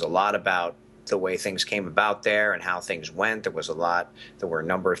 There was a lot about the way things came about there and how things went. There were a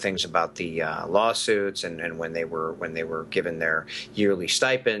number of things about the lawsuits and when they were given their yearly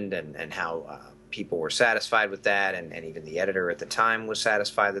stipend and how people were satisfied with that, and even the editor at the time was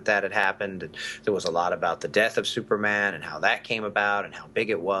satisfied that had happened. And there was a lot about the death of Superman and how that came about and how big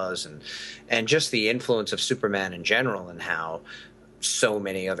it was, and just the influence of Superman in general, and how so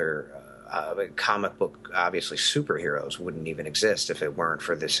many other comic book, obviously superheroes, wouldn't even exist if it weren't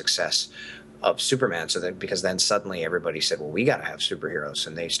for the success of Superman. Because then suddenly everybody said, well, we got to have superheroes,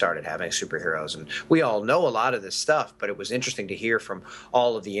 and they started having superheroes. And we all know a lot of this stuff, but it was interesting to hear from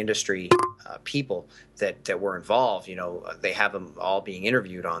all of the industry people that were involved. You know, they have them all being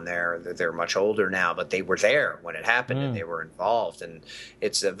interviewed on there. They're much older now, but they were there when it happened and they were involved. And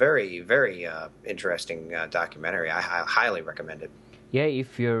it's a very, very interesting documentary. I highly recommend it. Yeah,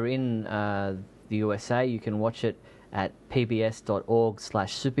 if you're in the USA, you can watch it at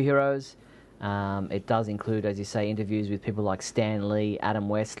pbs.org/superheroes. It does include, as you say, interviews with people like Stan Lee, Adam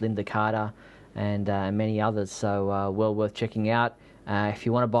West, Linda Carter, and many others. So well worth checking out. If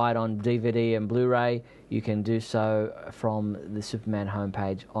you want to buy it on DVD and Blu-ray, you can do so from the Superman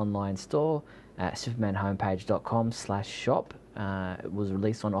homepage online store at supermanhomepage.com/shop. It was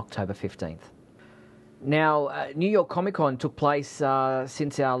released on October 15th. Now, New York Comic Con took place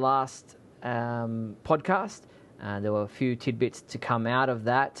since our last podcast. There were a few tidbits to come out of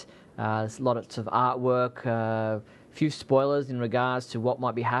that. There's lots of artwork, a few spoilers in regards to what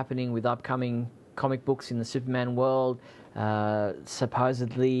might be happening with upcoming comic books in the Superman world.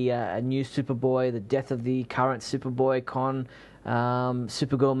 Supposedly a new Superboy, the death of the current Superboy,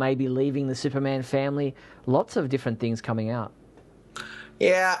 Supergirl may be leaving the Superman family. Lots of different things coming out.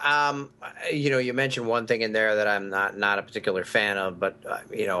 Yeah, you mentioned one thing in there that I'm not a particular fan of, but I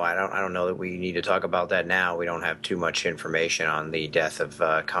don't know that we need to talk about that now. We don't have too much information on the death of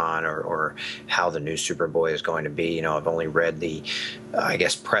Khan or how the new Superboy is going to be. I've only read the, I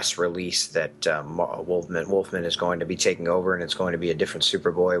guess, press release that Wolfman is going to be taking over, and it's going to be a different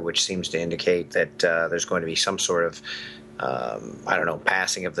Superboy, which seems to indicate that there's going to be some sort of I don't know,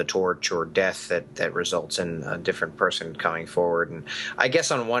 passing of the torch or death that results in a different person coming forward. And I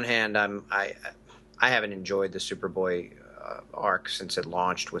guess on one hand, I haven't enjoyed the Superboy arc since it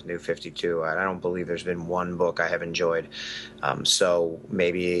launched with New 52. I don't believe there's been one book I have enjoyed. So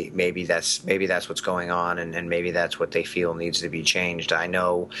maybe that's what's going on, and maybe that's what they feel needs to be changed. I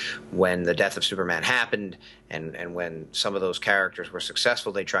know when the death of Superman happened, and when some of those characters were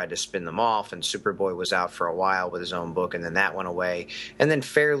successful, they tried to spin them off, and Superboy was out for a while with his own book, and then that went away. And then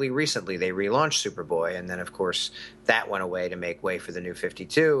fairly recently, they relaunched Superboy, and then, of course, that went away to make way for the New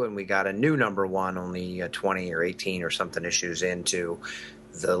 52, and we got a new number one only 20 or 18 or something issues into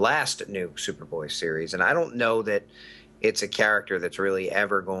the last new Superboy series. And I don't know that it's a character that's really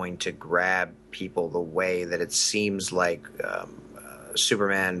ever going to grab people the way that it seems like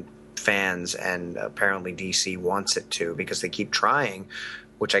Superman fans and apparently DC wants it to, because they keep trying,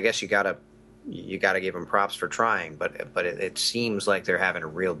 which I guess you gotta give them props for trying, but it seems like they're having a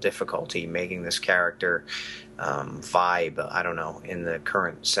real difficulty making this character vibe, I don't know, in the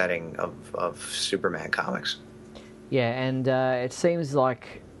current setting of Superman comics. Yeah, and it seems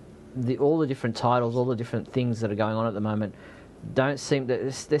like all the different titles, all the different things that are going on at the moment, there seems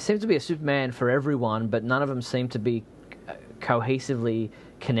to be a Superman for everyone, but none of them seem to be cohesively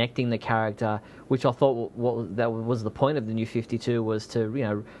connecting the character, which I thought that was the point of the New 52, was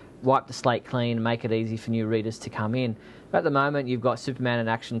to wipe the slate clean, make it easy for new readers to come in. But at the moment, you've got Superman and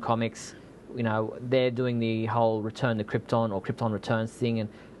Action Comics. They're doing the whole Return to Krypton or Krypton Returns thing, and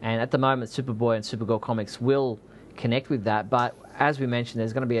at the moment, Superboy and Supergirl comics will connect with that. But as we mentioned,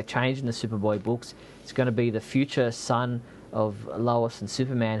 there's going to be a change in the Superboy books. It's going to be the future son of Lois and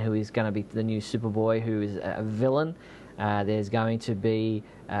Superman who is going to be the new Superboy, who is a villain. There's going to be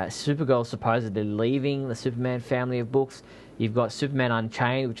Supergirl supposedly leaving the Superman family of books. You've got Superman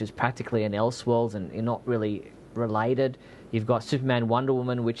Unchained, which is practically an Elseworlds and not really related. You've got Superman Wonder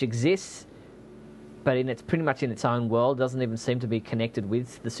Woman, which exists, but it's pretty much in its own world, doesn't even seem to be connected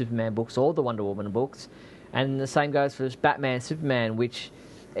with the Superman books or the Wonder Woman books. And the same goes for Batman Superman, which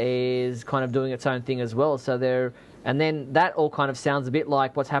is kind of doing its own thing as well. And then that all kind of sounds a bit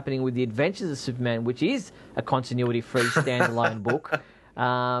like what's happening with The Adventures of Superman, which is a continuity-free standalone book,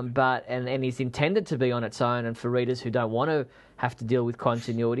 and is intended to be on its own and for readers who don't want to have to deal with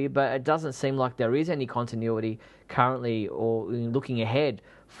continuity. But it doesn't seem like there is any continuity currently or looking ahead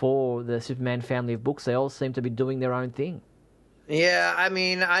for the Superman family of books. They all seem to be doing their own thing. Yeah, I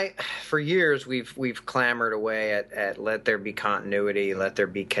mean, for years we've clamored away at let there be continuity, let there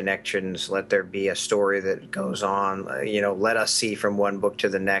be connections, let there be a story that goes on. Let us see from one book to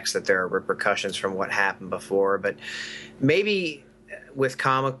the next that there are repercussions from what happened before. But maybe with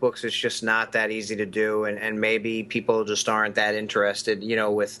comic books, it's just not that easy to do, and maybe people just aren't that interested.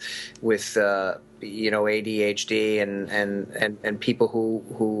 With ADHD and people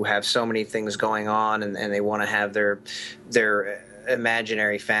who have so many things going on, and they want to have their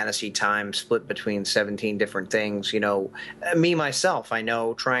imaginary fantasy time split between 17 different things. Me myself, I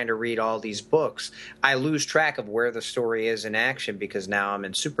know, trying to read all these books, I lose track of where the story is in action, because now I'm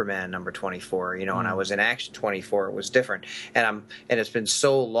in Superman number 24, and I was in Action 24. It was different, and it's been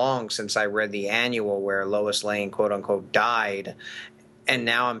so long since I read the annual where Lois Lane, quote unquote, died. And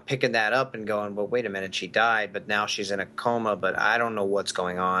now I'm picking that up and going, well, wait a minute, she died, but now she's in a coma, but I don't know what's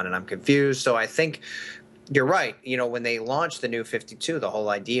going on, and I'm confused. So I think you're right. When they launched the New 52, the whole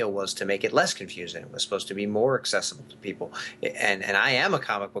idea was to make it less confusing. It was supposed to be more accessible to people. And I am a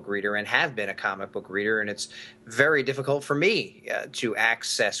comic book reader and have been a comic book reader, and it's very difficult for me to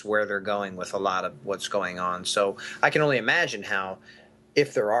access where they're going with a lot of what's going on. So I can only imagine how,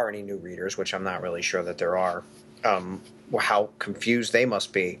 if there are any new readers, which I'm not really sure that there are, how confused they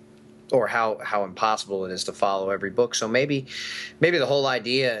must be, or how impossible it is to follow every book. So maybe the whole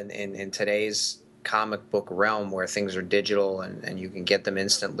idea in today's comic book realm, where things are digital and you can get them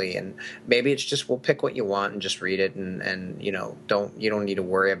instantly, and maybe it's just, we'll pick what you want and just read it, and you don't need to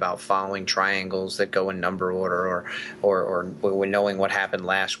worry about following triangles that go in number order or knowing what happened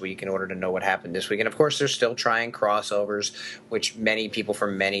last week in order to know what happened this week. And of course, they're still trying crossovers, which many people for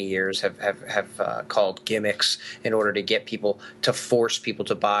many years have called gimmicks, in order to get people to force people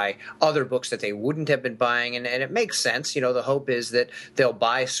to buy other books that they wouldn't have been buying, and it makes sense. The hope is that they'll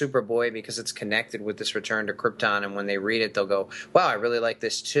buy Superboy because it's connected connected with this Return to Krypton, and when they read it, they'll go, wow, I really like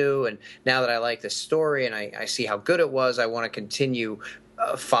this too, and now that I like this story and I see how good it was, I want to continue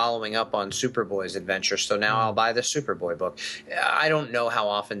following up on Superboy's adventure, so now I'll buy the Superboy book. I don't know how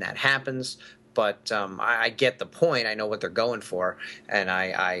often that happens, but I get the point. I know what they're going for, and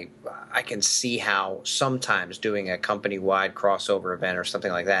I can see how sometimes doing a company-wide crossover event or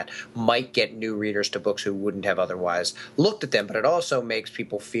something like that might get new readers to books who wouldn't have otherwise looked at them, but it also makes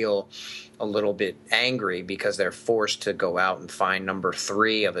people feel a little bit angry because they're forced to go out and find number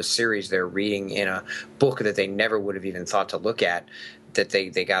 3 of a series they're reading in a book that they never would have even thought to look at, that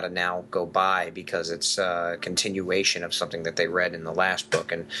they got to now go buy because it's a continuation of something that they read in the last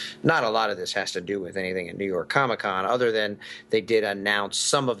book. And not a lot of this has to do with anything at New York Comic Con, other than they did announce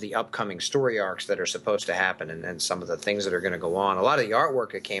some of the upcoming story arcs that are supposed to happen, and some of the things that are going to go on. A lot of the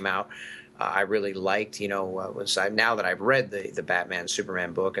artwork that came out, I really liked. Now that I've read the Batman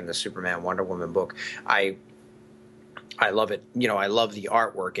Superman book and the Superman Wonder Woman book, I love it. I love the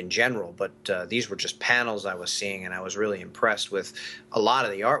artwork in general, but these were just panels I was seeing, and I was really impressed with a lot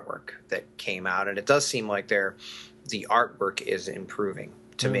of the artwork that came out. And it does seem like the artwork is improving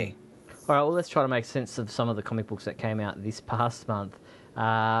to me. All right, well, let's try to make sense of some of the comic books that came out this past month.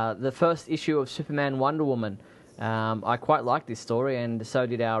 The first issue of Superman Wonder Woman. I quite liked this story, and so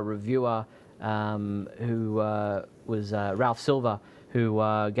did our reviewer, who was Ralph Silver,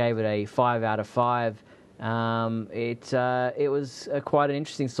 who gave it a 5 out of 5. It was quite an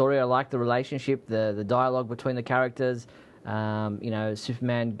interesting story. I liked the relationship, the dialogue between the characters.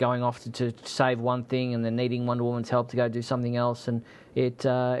 Superman going off to save one thing and then needing Wonder Woman's help to go do something else, and it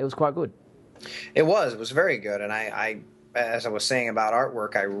was quite good. It was very good, and I as I was saying about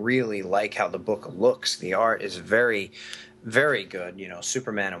artwork, I really like how the book looks. The art is very, very good.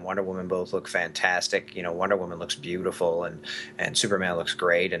 Superman and Wonder Woman both look fantastic. Wonder Woman looks beautiful, and Superman looks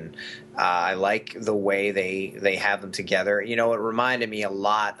great. And I like the way they have them together. It reminded me a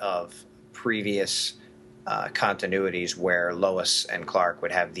lot of previous continuities where Lois and Clark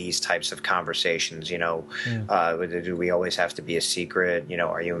would have these types of conversations. Do we always have to be a secret?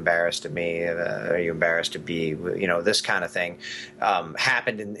 Are you embarrassed of me? Are you embarrassed to be? This kind of thing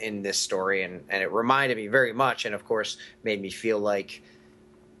happened in this story, and it reminded me very much, and of course made me feel like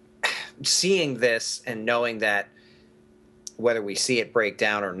seeing this and knowing that whether we see it break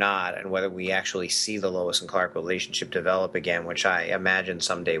down or not, and whether we actually see the Lois and Clark relationship develop again, which I imagine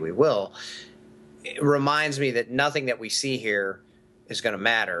someday we will, it reminds me that nothing that we see here is going to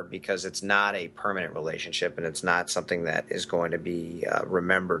matter, because it's not a permanent relationship, and it's not something that is going to be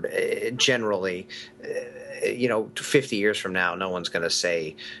remembered. Generally, 50 years from now, no one's going to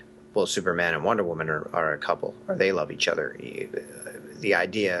say, well, Superman and Wonder Woman are a couple, or they love each other. The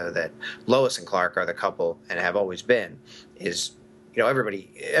idea that Lois and Clark are the couple and have always been is,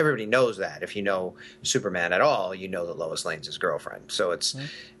 everybody knows that. If you know Superman at all, you know that Lois Lane's his girlfriend. So it's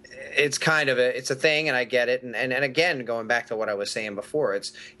kind of it's a thing, and I get it. And again, going back to what I was saying before,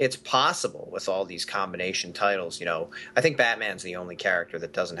 it's possible with all these combination titles. I think Batman's the only character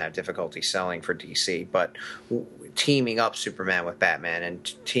that doesn't have difficulty selling for DC, but teaming up Superman with Batman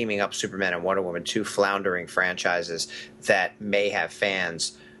and teaming up Superman and Wonder Woman, 2 floundering franchises that may have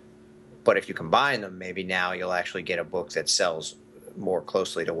fans, but if you combine them, maybe now you'll actually get a book that sells more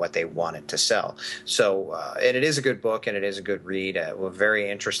closely to what they want it to sell. So, and it is a good book, and it is a good read. A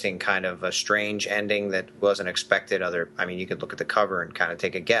very interesting, kind of a strange ending that wasn't expected. You could look at the cover and kind of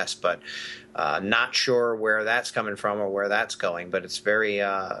take a guess, but not sure where that's coming from or where that's going. But it's very,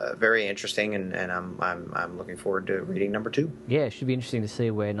 very interesting, and I'm looking forward to reading number 2. Yeah, it should be interesting to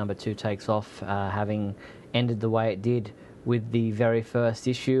see where number 2 takes off, having ended the way it did with the very first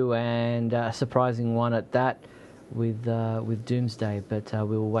issue, and a surprising one at that, with Doomsday, but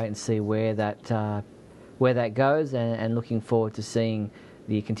we will wait and see where that goes, and looking forward to seeing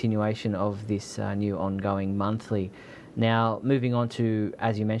the continuation of this new ongoing monthly. Now, moving on to,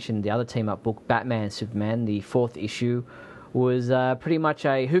 as you mentioned, the other team-up book, Batman Superman. The 4th issue was pretty much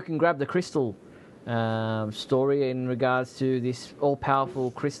a who can grab the crystal story in regards to this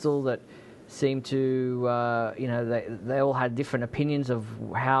all-powerful crystal that seemed to, they all had different opinions of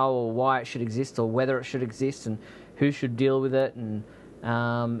how or why it should exist, or whether it should exist, and who should deal with it. And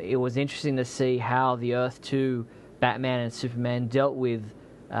it was interesting to see how the Earth 2 Batman and Superman dealt with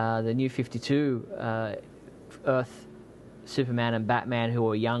the New 52 Earth Superman and Batman, who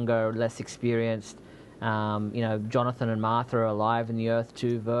were younger, less experienced. Jonathan and Martha are alive in the Earth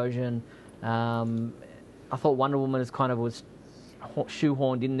 2 version. I thought Wonder Woman was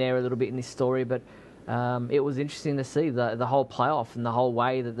shoehorned in there a little bit in this story, but it was interesting to see the whole playoff and the whole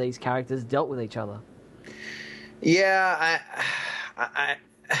way that these characters dealt with each other. Yeah,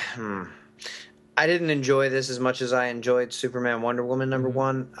 I didn't enjoy this as much as I enjoyed Superman Wonder Woman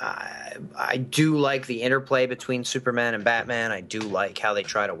 #1. I do like the interplay between Superman and Batman. I do like how they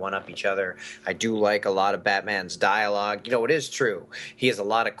try to one up each other. I do like a lot of Batman's dialogue. You know, it is true. He has a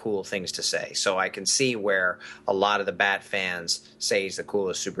lot of cool things to say. So I can see where a lot of the Bat fans say he's the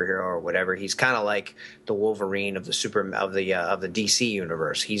coolest superhero or whatever. He's kind of like the Wolverine of the DC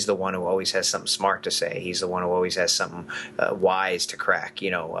universe. He's the one who always has something smart to say. He's the one who always has something wise to crack.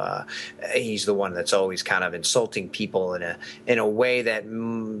 You know, he's the one that's always kind of insulting people in a way that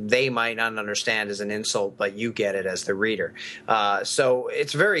they might not understand as an insult, but you get it as the reader. So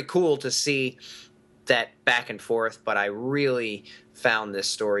it's very cool to see that back and forth, but I really found this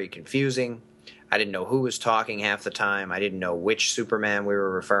story confusing. I didn't know who was talking half the time. I didn't know which Superman we were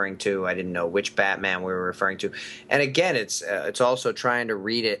referring to. I didn't know which Batman we were referring to. And again, it's also trying to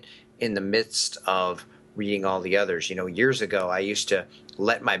read it in the midst of reading all the others. You know, years ago, I used to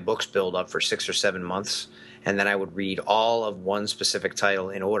let my books build up for 6 or 7 months, and then I would read all of one specific title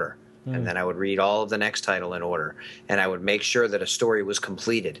in order. And then I would read all of the next title in order. And I would make sure that a story was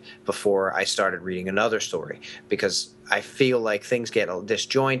completed before I started reading another story. Because I feel like things get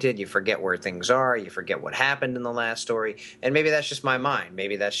disjointed. You forget where things are. You forget what happened in the last story. And maybe that's just my mind.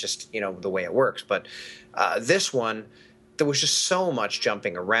 Maybe that's just, you know, the way it works. But this one, there was just so much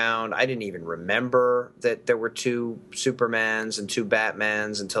jumping around. I didn't even remember that there were 2 Supermans and 2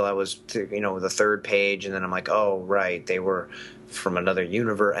 Batmans until I was, you know, the 3rd page. And then I'm like, oh, right, they were from another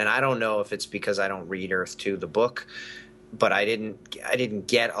universe. And I don't know if it's because I don't read Earth 2, the book, but I didn't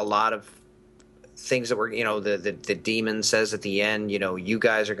get a lot of things that were, you know, the demon says at the end, you know, you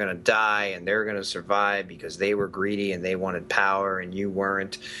guys are going to die and they're going to survive because they were greedy and they wanted power and you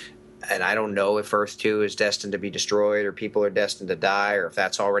weren't. And I don't know if Earth 2 is destined to be destroyed or people are destined to die or if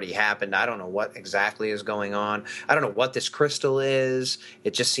that's already happened. I don't know what exactly is going on. I don't know what this crystal is.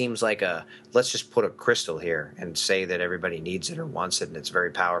 It just seems like let's just put a crystal here and say that everybody needs it or wants it and it's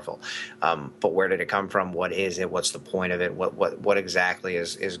very powerful. But where did it come from? What is it? What's the point of it? What exactly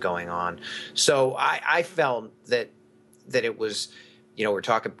is going on? So I felt that it was, you know,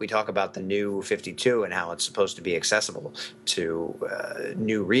 we talk about the new 52 and how it's supposed to be accessible to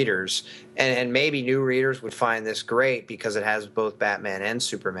new readers, and maybe new readers would find this great because it has both Batman and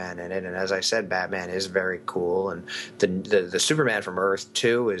Superman in it. And as I said, Batman is very cool, and the Superman from Earth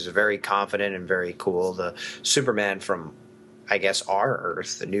 2 is very confident and very cool. The Superman from, I guess, our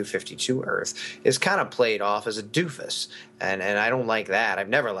Earth, the new 52 Earth, is kind of played off as a doofus. And I don't like that. I've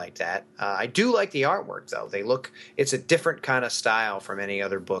never liked that. I do like the artwork, though. It's a different kind of style from any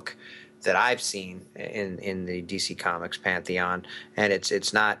other book that I've seen in the DC Comics pantheon. And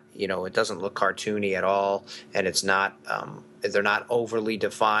it's not, you know, it doesn't look cartoony at all. And it's not, they're not overly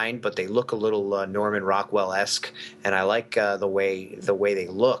defined, but they look a little Norman Rockwell-esque, and I like the way they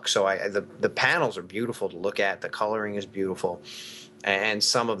look. So the panels are beautiful to look at. The coloring is beautiful, and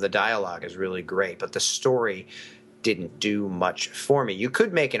some of the dialogue is really great. But the story didn't do much for me. You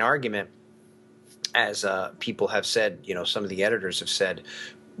could make an argument, as people have said, you know, some of the editors have said,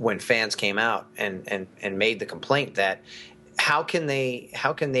 when fans came out and made the complaint that, how can they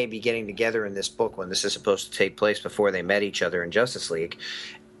be getting together in this book when this is supposed to take place before they met each other in Justice League?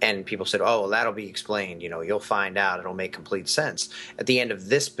 And people said, oh, well, that'll be explained. You know, you'll find out. It'll make complete sense. At the end of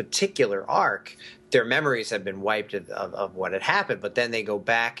this particular arc, their memories have been wiped of what had happened. But then they go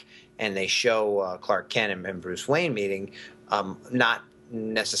back and they show Clark Kent and Bruce Wayne meeting, not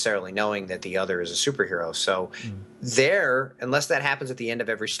necessarily knowing that the other is a superhero. So there, unless that happens at the end of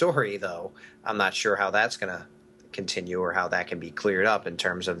every story, though, I'm not sure how that's going to continue or how that can be cleared up in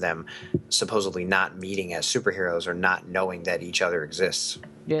terms of them supposedly not meeting as superheroes or not knowing that each other exists.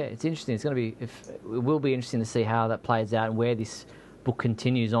 Yeah, it's interesting. It will be interesting to see how that plays out and where this book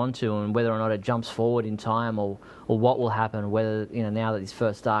continues on to, and whether or not it jumps forward in time, or what will happen, whether, you know, now that this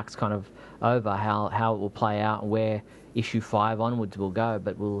first arc's kind of over, how it will play out and where issue 5 onwards will go.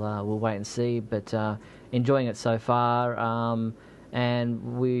 But we'll wait and see. But enjoying it so far,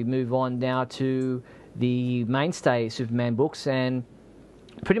 and we move on now to the mainstay Superman books, and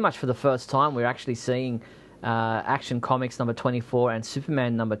pretty much for the first time we're actually seeing Action Comics number 24 and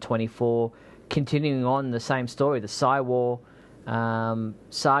Superman number 24 continuing on the same story, the Psy-War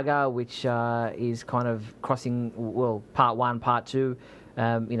saga, which is kind of crossing, well, part 1, part 2,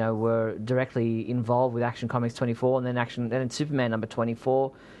 you know, were directly involved with Action Comics 24, and then Superman number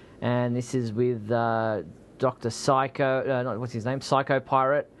 24, and this is with Dr. Psycho, what's his name, Psycho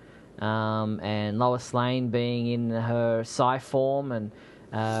Pirate, and Lois Lane being in her Psy form, and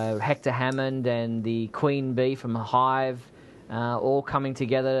Hector Hammond and the Queen Bee from Hive, all coming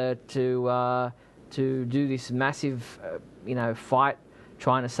together to do this massive, you know, fight,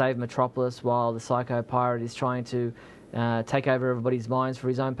 trying to save Metropolis while the Psycho Pirate is trying to take over everybody's minds for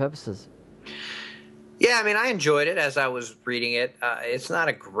his own purposes. Yeah, I mean, I enjoyed it as I was reading it. It's not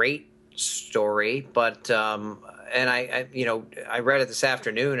a great story, but and I read it this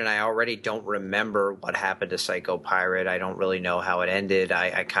afternoon, and I already don't remember what happened to Psycho Pirate. I don't really know how it ended.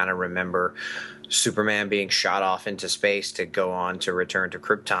 I kind of remember Superman being shot off into space to go on to return to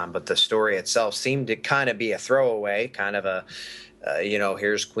Krypton, but the story itself seemed to kind of be a throwaway, kind of a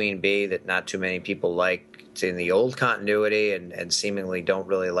here's Queen Bee that not too many people like in the old continuity and seemingly don't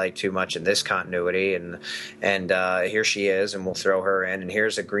really like too much in this continuity, and here she is, and we'll throw her in, and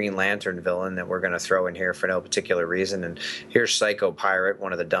here's a Green Lantern villain that we're going to throw in here for no particular reason, and here's Psycho Pirate,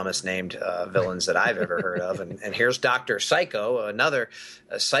 one of the dumbest named villains that I've ever heard of, and here's Dr. Psycho, another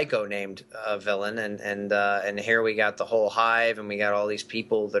Psycho named villain, and here we got the whole hive, and we got all these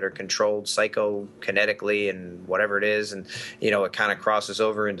people that are controlled psychokinetically and whatever it is, and it kind of crosses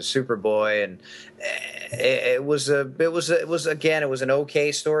over into Superboy, and it was an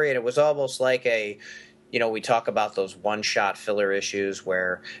okay story, and it was almost like we talk about those one-shot filler issues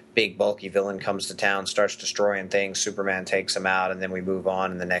where big bulky villain comes to town, starts destroying things, Superman takes him out, and then we move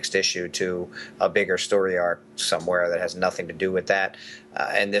on in the next issue to a bigger story arc somewhere that has nothing to do with that.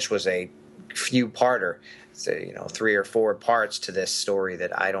 And this was a few-parter, 3 or 4 parts to this story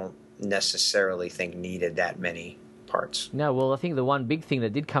that I don't necessarily think needed that many parts. No, well, I think the one big thing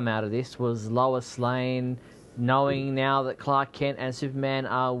that did come out of this was Lois Lane knowing now that Clark Kent and Superman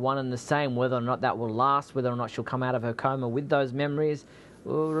are one and the same. Whether or not that will last, whether or not she'll come out of her coma with those memories,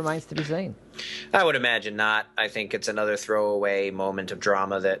 remains to be seen. I would imagine not. I think it's another throwaway moment of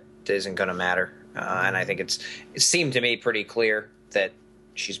drama that isn't going to matter. And I think it seemed to me pretty clear that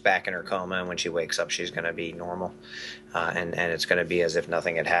she's back in her coma, and when she wakes up, she's going to be normal, and it's going to be as if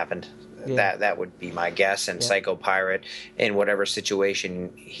nothing had happened. Yeah. That would be my guess. And yeah. Psycho Pirate, in whatever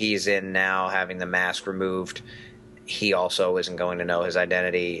situation he's in now, having the mask removed, he also isn't going to know his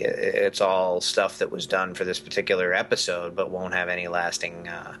identity. It's all stuff that was done for this particular episode, but won't have any lasting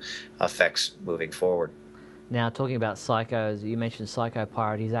effects moving forward. Now, talking about Psychos, you mentioned Psycho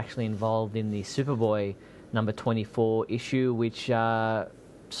Pirate. He's actually involved in the Superboy number 24 issue, which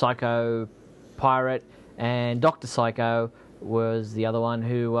Psycho Pirate and Dr. Psycho was the other one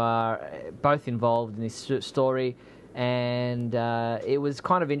who are both involved in this story. And it was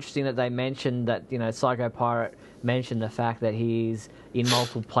kind of interesting that they mentioned that, Psycho Pirate mentioned the fact that he's in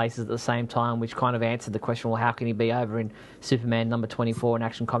multiple places at the same time, which kind of answered the question, well, how can he be over in Superman number 24 and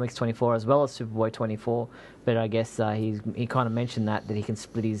Action Comics 24 as well as Superboy 24? But I guess he kind of mentioned that he can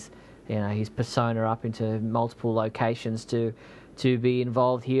split his persona up into multiple locations to be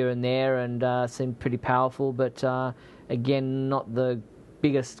involved here and there, and seemed pretty powerful, but again, not the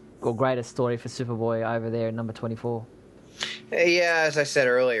biggest or greatest story for Superboy over there in number 24. Yeah, as I said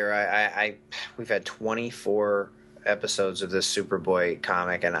earlier, we've had 24 episodes of this Superboy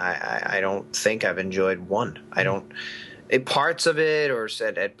comic, and I don't think I've enjoyed one. I don't. Parts of it, or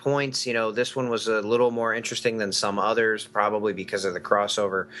at points, this one was a little more interesting than some others, probably because of the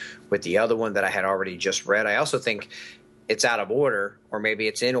crossover with the other one that I had already just read. I also think it's out of order, or maybe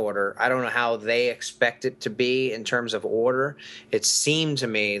it's in order. I don't know how they expect it to be in terms of order. It seemed to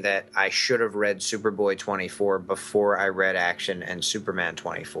me that I should have read Superboy 24 before I read Action and Superman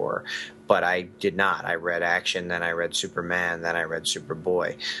 24, but I did not. I read Action, then I read Superman, then I read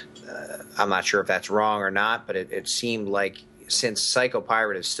Superboy. I'm not sure if that's wrong or not, but it seemed like since Psycho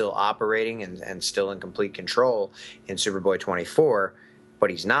Pirate is still operating and still in complete control in Superboy 24, but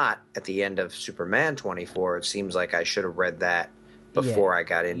he's not at the end of Superman 24, it seems like I should have read that before I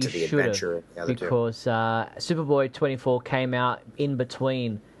got into the adventure of the other two. Because Superboy 24 came out in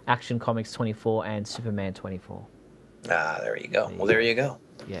between Action Comics 24 and Superman 24. There you go. There you go.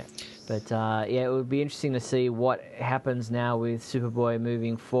 Yeah. But, it would be interesting to see what happens now with Superboy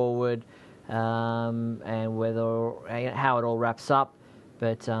moving forward, and how it all wraps up.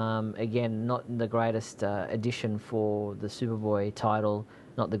 But, again, not the greatest addition for the Superboy title,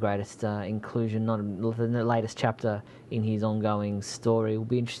 not the greatest inclusion, not the latest chapter in his ongoing story. It will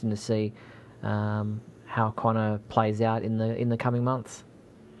be interesting to see how Connor plays out in the coming months.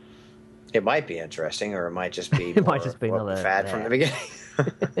 It might be interesting, or it might just be it might just be another fad from the beginning.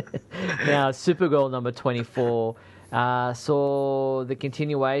 Now, Supergirl number 24 saw the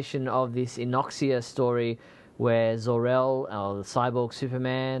continuation of this Inoxia story where Zor-El, the cyborg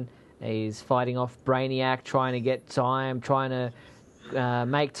Superman, is fighting off Brainiac, trying to get time, trying to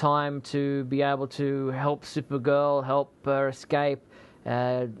make time to be able to help Supergirl, help her escape.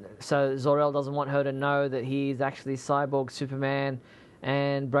 So Zor-El doesn't want her to know that he's actually cyborg Superman,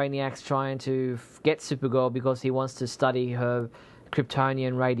 and Brainiac's trying to get Supergirl because he wants to study her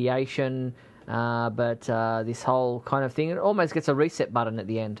Kryptonian radiation, but this whole kind of thing, it almost gets a reset button at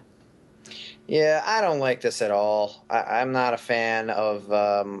the end. Yeah, I don't like this at all. I'm not a fan of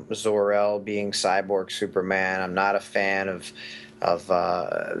Zor-El being Cyborg Superman. I'm not a fan of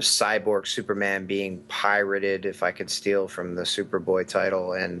Cyborg Superman being pirated, if I could steal from the Superboy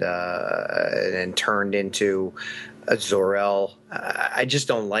title, and turned into a Zor-El. I just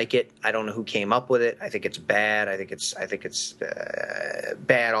don't like it. I don't know who came up with it. I think it's bad. I think it's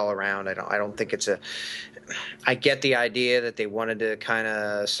bad all around. I don't think it's a. I get the idea that they wanted to kind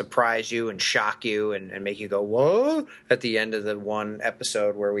of surprise you and shock you and make you go, whoa, at the end of the one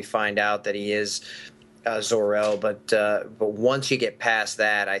episode where we find out that he is Zor-El. But once you get past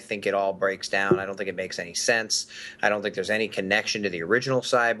that, I think it all breaks down. I don't think it makes any sense. I don't think there's any connection to the original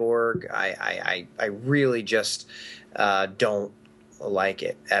Cyborg. I really just don't like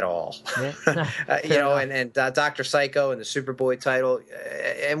it at all. Yeah. And Dr. Psycho and the Superboy title,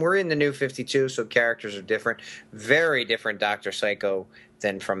 and we're in the new 52, so characters are different. Very different Dr. Psycho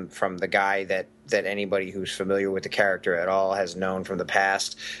than from the guy that anybody who's familiar with the character at all has known from the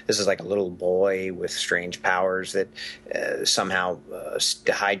past. This is like a little boy with strange powers that somehow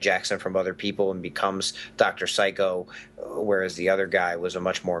hijacks him from other people and becomes Dr. Psycho, whereas the other guy was a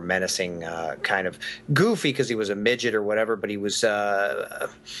much more menacing, kind of goofy because he was a midget or whatever, but he was a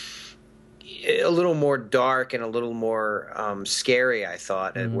little more dark and a little more scary, I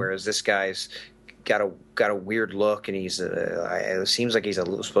thought, whereas this guy's got a weird look, and it seems like he's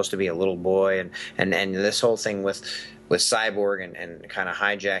supposed to be a little boy, and this whole thing with Cyborg and kind of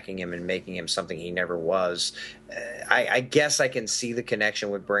hijacking him and making him something he never was. I guess I can see the connection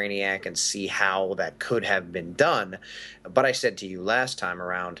with Brainiac and see how that could have been done, but I said to you last time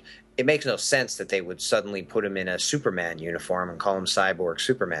around, it makes no sense that they would suddenly put him in a Superman uniform and call him Cyborg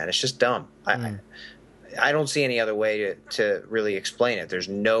Superman. It's just dumb. I don't see any other way to really explain it. There's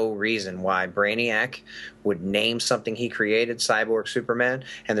no reason why Brainiac would name something he created Cyborg Superman,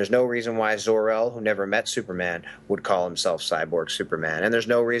 and there's no reason why Zor-El, who never met Superman, would call himself Cyborg Superman, and there's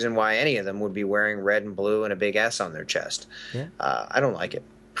no reason why any of them would be wearing red and blue and a big S on their chest. Yeah. I don't like it.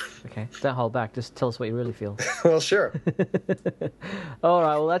 Okay, don't hold back. Just tell us what you really feel. Well, sure. All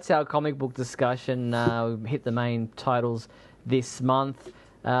right, well, that's our comic book discussion. We hit the main titles this month.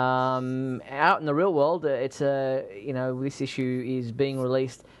 Out in the real world, this issue is being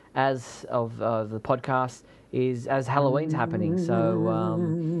released as of the podcast as Halloween's happening. So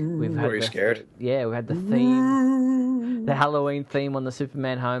we've had. Are you scared? Yeah, we had the theme, the Halloween theme on the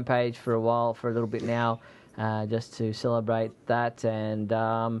Superman homepage for a little bit now, just to celebrate that. And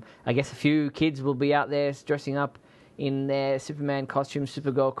I guess a few kids will be out there dressing up in their Superman costumes,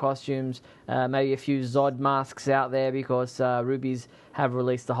 Supergirl costumes, maybe a few Zod masks out there, because Rubies have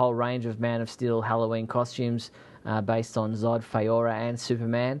released a whole range of Man of Steel Halloween costumes based on Zod, Faora, and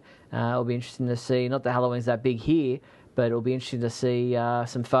Superman. It'll be interesting to see, not that Halloween's that big here, but it'll be interesting to see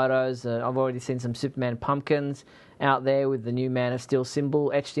some photos. I've already seen some Superman pumpkins out there with the new Man of Steel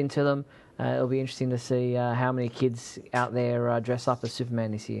symbol etched into them. It'll be interesting to see how many kids out there dress up as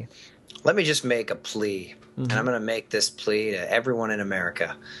Superman this year. Let me just make a plea, and I'm going to make this plea to everyone in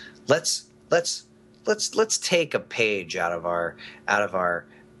America. Let's take a page out of our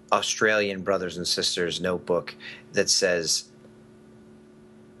Australian brothers and sisters notebook that says,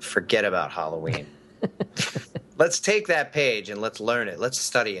 "Forget about Halloween." Let's take that page and let's learn it. Let's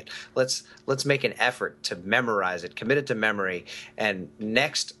study it. Let's make an effort to memorize it, commit it to memory, and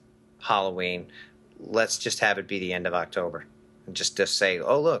next Halloween, let's just have it be the end of October. Just to say,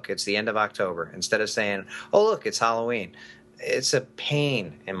 oh, look, it's the end of October, instead of saying, oh, look, it's Halloween. It's a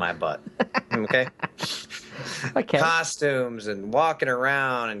pain in my butt. Okay? Okay. Costumes and walking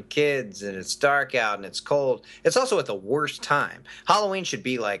around and kids, and it's dark out and it's cold. It's also at the worst time. Halloween should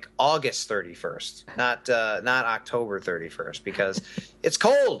be like August 31st, not October 31st, because it's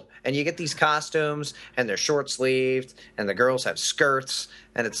cold and you get these costumes and they're short sleeved and the girls have skirts,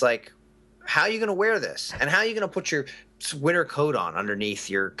 and it's like, how are you going to wear this? And how are you going to put your winter coat on underneath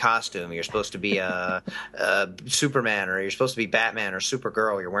your costume? You're supposed to be a Superman, or you're supposed to be Batman or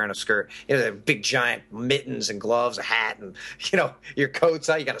Supergirl. You're wearing a skirt, big giant mittens and gloves, a hat, and your coat's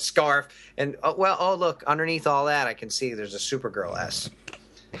out. You got a scarf, and look, underneath all that, I can see there's a Supergirl S.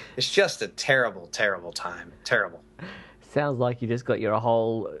 It's just a terrible, terrible time. Terrible. Sounds like you just got your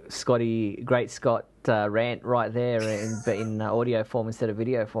whole Great Scott rant right there in audio form instead of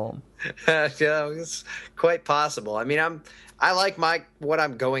video form. Yeah, it's quite possible. I mean, I like what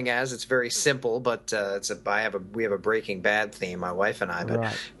I'm going as. It's very simple, but we have a Breaking Bad theme, my wife and I. But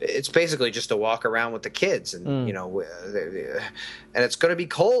Right. it's basically just to walk around with the kids, and and it's going to be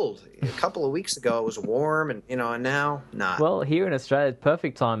cold. A couple of weeks ago, it was warm, and and now not. Well, here in Australia,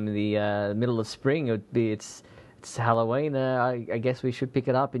 perfect time in the middle of spring. It's Halloween. I guess we should pick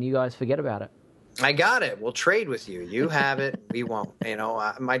it up, and you guys forget about it. I got it. We'll trade with you. You have it. We won't.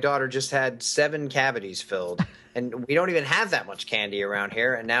 My daughter just had 7 cavities filled, and we don't even have that much candy around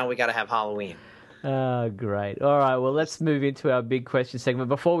here. And now we got to have Halloween. Great. All right. Well, let's move into our big question segment.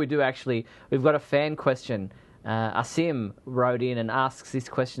 Before we do, actually, we've got a fan question. Asim wrote in and asks this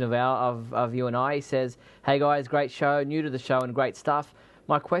question of you and I. He says, "Hey guys, great show. New to the show and great stuff.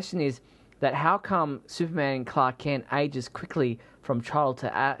 My question is that how come Superman Clark Kent ages quickly from child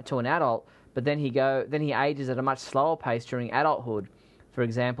to an adult?" But then he ages at a much slower pace during adulthood. For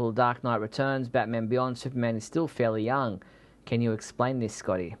example, Dark Knight Returns, Batman Beyond, Superman is still fairly young. Can you explain this,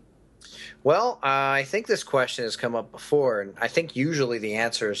 Scotty? Well, I think this question has come up before, and I think usually the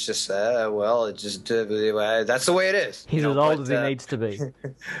answer is just, it's just that's the way it is. He's as old as he needs to be.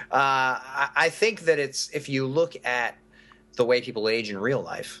 I think that if you look at the way people age in real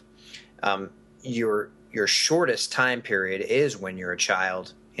life, your shortest time period is when you're a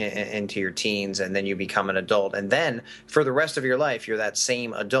child into your teens, and then you become an adult, and then for the rest of your life you're that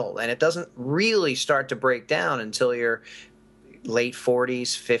same adult, and it doesn't really start to break down until you're late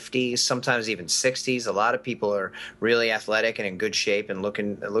 40s, 50s, sometimes even 60s. A lot of people are really athletic and in good shape and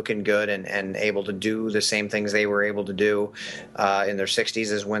looking good and able to do the same things they were able to do in their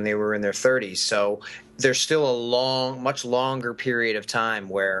 60s as when they were in their 30s. So there's still a much longer period of time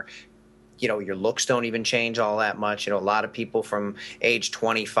where your looks don't even change all that much. A lot of people from age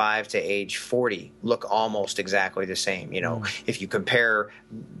 25 to age 40 look almost exactly the same. If you compare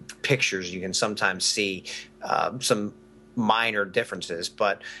pictures, you can sometimes see some minor differences,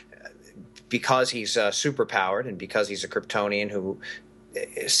 but because he's superpowered and because he's a Kryptonian who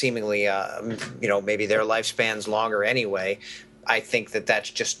seemingly, maybe their lifespan's longer anyway, I think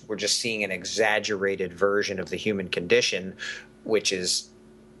we're just seeing an exaggerated version of the human condition, which is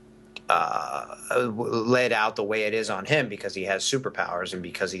laid out the way it is on him because he has superpowers and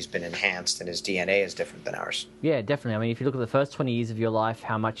because he's been enhanced and his DNA is different than ours. Yeah, definitely. I mean, if you look at the first 20 years of your life,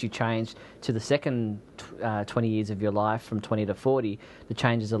 how much you changed to the second 20 years of your life from 20 to 40, the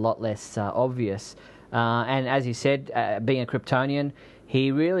change is a lot less obvious. And as you said, being a Kryptonian,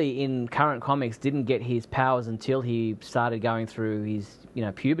 he really, in current comics, didn't get his powers until he started going through his,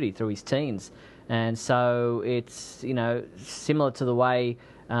 puberty, through his teens. And so it's, similar to the way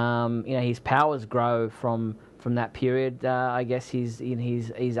his powers grow from that period. I guess his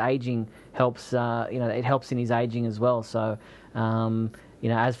aging helps. It helps in his aging as well. So,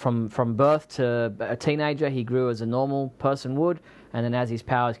 as from birth to a teenager, he grew as a normal person would, and then as his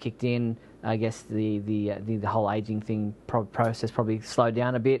powers kicked in, I guess the whole aging thing process probably slowed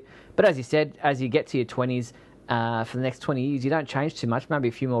down a bit. But as you said, as you get to your 20s, for the next 20 years, you don't change too much. Maybe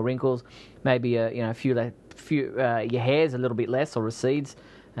a few more wrinkles, maybe a few your hair's a little bit less or recedes.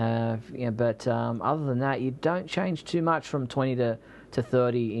 But other than that, you don't change too much from 20 to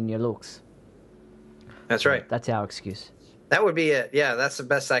 30 in your looks. That's right. That's our excuse. That would be it. Yeah, that's the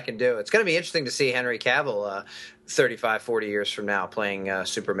best I can do. It's going to be interesting to see Henry Cavill 35, 40 years from now playing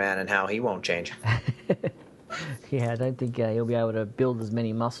Superman and how he won't change. Yeah, I don't think he'll be able to build as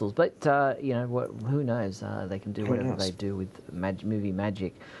many muscles. But, who knows? They can do whatever they do with movie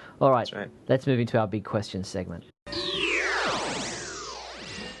magic. All right, that's right. Let's move into our big question segment.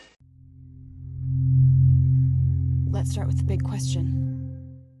 Let's start with the big question.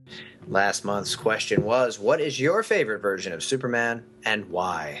 Last month's question was, what is your favorite version of Superman and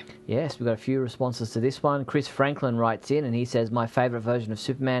why? Yes, we've got a few responses to this one. Chris Franklin writes in and he says, my favourite version of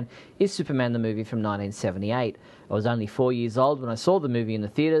Superman is Superman the movie from 1978. I was only 4 years old when I saw the movie in the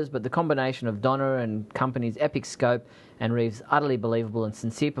theatres, but the combination of Donner and company's epic scope and Reeves' utterly believable and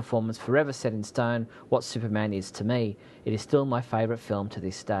sincere performance forever set in stone what Superman is to me. It is still my favourite film to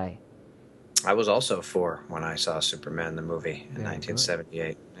this day. I was also 4 when I saw Superman the movie in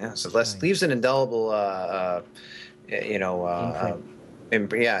 1978. Yeah, so leaves an indelible,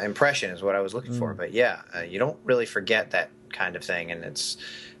 impression is what I was looking for. But you don't really forget that kind of thing, and it's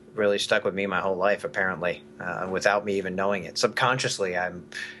really stuck with me my whole life. Apparently, without me even knowing it, subconsciously, I'm,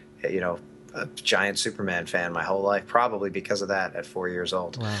 a giant Superman fan my whole life, probably because of that. At 4 years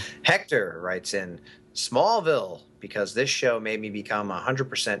old, wow. Hector writes in, Smallville. because this show made me become a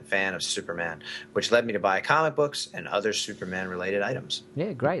 100% fan of Superman, which led me to buy comic books and other Superman-related items.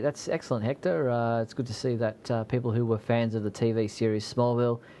 Yeah, great. That's excellent, Hector. It's good to see that people who were fans of the TV series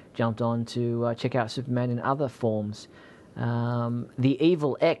Smallville jumped on to check out Superman in other forms. The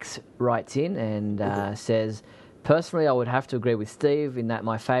Evil X writes in and says, personally, I would have to agree with Steve in that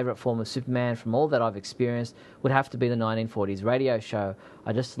my favourite form of Superman from all that I've experienced would have to be the 1940s radio show.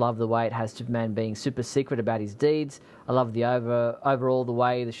 I just love the way it has Superman being super secret about his deeds. I love the overall the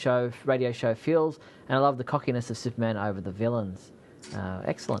way the radio show feels, and I love the cockiness of Superman over the villains.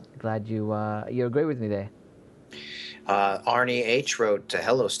 Excellent. Glad you agree with me there. Arnie H. wrote,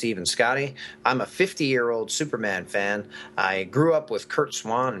 hello, Steve and Scotty. I'm a 50-year-old Superman fan. I grew up with Kurt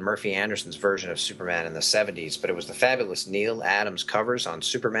Swan and Murphy Anderson's version of Superman in the 70s, but it was the fabulous Neil Adams covers on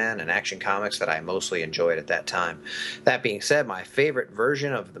Superman and Action Comics that I mostly enjoyed at that time. That being said, my favorite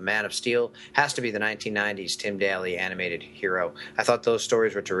version of the Man of Steel has to be the 1990s Tim Daly animated hero. I thought those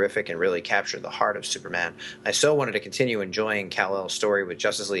stories were terrific and really captured the heart of Superman. I so wanted to continue enjoying Kal-El's story with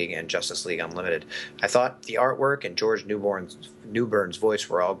Justice League and Justice League Unlimited. I thought the artwork and George Newburn's voice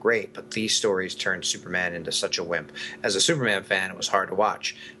were all great, but these stories turned Superman into such a wimp. As a Superman fan, it was hard to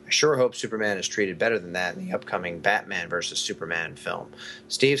watch. I sure hope Superman is treated better than that in the upcoming Batman vs. Superman film.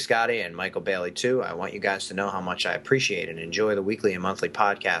 Steve, Scotty, and Michael Bailey, too, I want you guys to know how much I appreciate and enjoy the weekly and monthly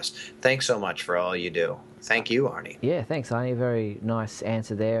podcast. Thanks so much for all you do. Thank you, Arnie. Yeah, thanks, Arnie. Very nice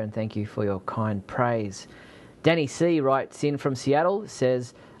answer there, and thank you for your kind praise. Danny C. writes in from Seattle,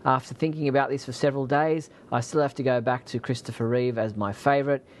 says, after thinking about this for several days, I still have to go back to Christopher Reeve as my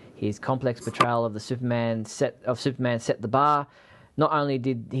favourite. His complex portrayal of Superman set the bar. Not only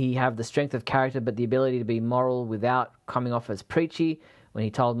did he have the strength of character, but the ability to be moral without coming off as preachy. When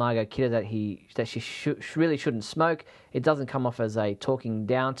he told Margot Kidder that she really shouldn't smoke, it doesn't come off as a talking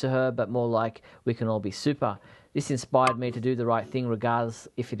down to her, but more like we can all be super. This inspired me to do the right thing, regardless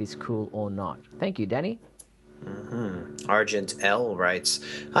if it is cool or not. Thank you, Danny. Argent L writes,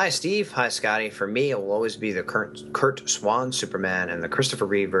 hi, Steve. Hi, Scotty. For me, it will always be the Kurt Swan Superman and the Christopher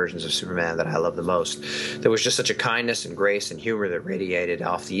Reeve versions of Superman that I love the most. There was just such a kindness and grace and humor that radiated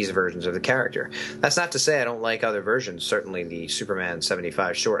off these versions of the character. That's not to say I don't like other versions. Certainly the Superman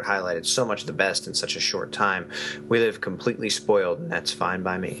 75 short highlighted so much of the best in such a short time. We live completely spoiled, and that's fine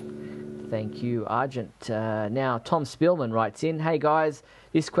by me. Thank you, Argent. Now, Tom Spielman writes in, hey, guys.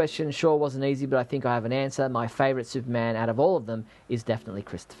 This question sure wasn't easy, but I think I have an answer. My favourite Superman out of all of them is definitely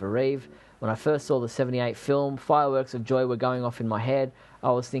Christopher Reeve. When I first saw the 78 film, fireworks of joy were going off in my head.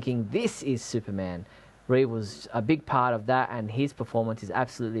 I was thinking, this is Superman. Reeve was a big part of that, and his performance is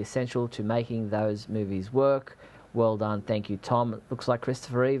absolutely essential to making those movies work. Well done. Thank you, Tom. It looks like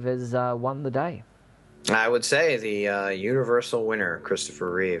Christopher Reeve has won the day. I would say the universal winner,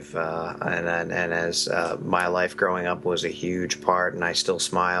 Christopher Reeve, and as my life growing up was a huge part, and I still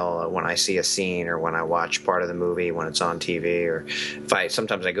smile when I see a scene or when I watch part of the movie when it's on TV, or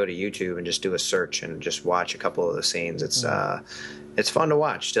sometimes I go to YouTube and just do a search and just watch a couple of the scenes. It's fun to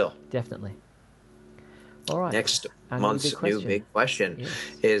watch still. Definitely. All right. Next month's new big question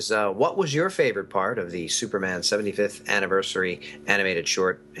is, what was your favorite part of the Superman 75th anniversary animated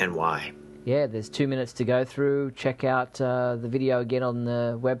short, and why? Yeah, there's 2 minutes to go through. Check out the video again on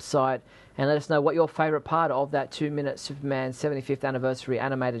the website and let us know what your favourite part of that 2-minute Superman 75th anniversary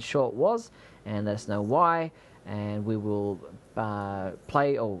animated short was, and let us know why, and we will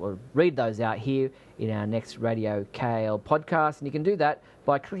play or read those out here in our next Radio KL podcast. And you can do that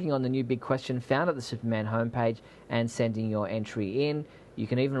by clicking on the new big question found at the Superman homepage and sending your entry in. You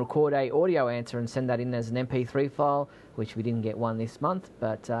can even record a audio answer and send that in as an MP3 file, which we didn't get one this month,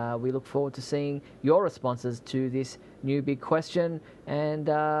 but we look forward to seeing your responses to this new big question. And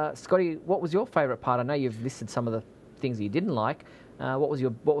Scotty, what was your favourite part? I know you've listed some of the things that you didn't like. What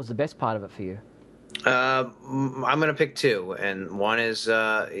was the best part of it for you? I'm going to pick two, and one is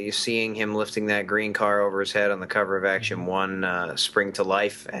seeing him lifting that green car over his head on the cover of Action 1, Spring to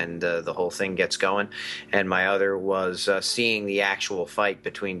Life, and the whole thing gets going. And my other was seeing the actual fight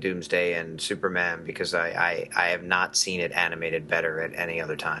between Doomsday and Superman, because I have not seen it animated better at any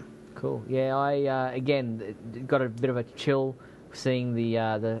other time. Cool. Yeah, I again got a bit of a chill seeing the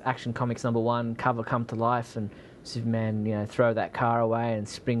Action Comics #1 cover come to life, and Superman, throw that car away and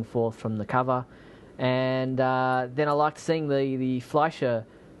spring forth from the cover. And then I liked seeing the Fleischer,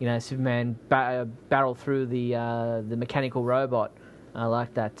 Superman barrel through the mechanical robot. I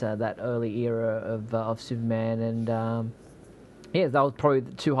liked that early era of Superman, and that was probably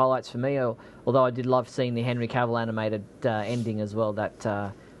the two highlights for me. Although I did love seeing the Henry Cavill animated ending as well.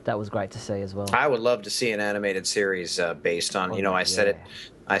 That was great to see as well. I would love to see an animated series based on. I said it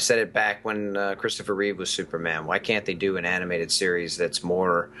I said it back when Christopher Reeve was Superman. Why can't they do an animated series that's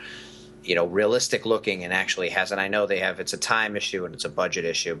more, realistic looking and actually has? And I know it's a time issue and it's a budget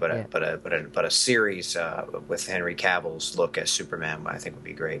issue, but a series with Henry Cavill's look as Superman, I think would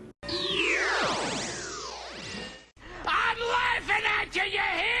be great. I'm laughing at you, you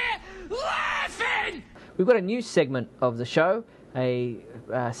hear? Laughing! We've got a new segment of the show,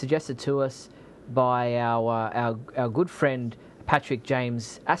 suggested to us by our good friend Patrick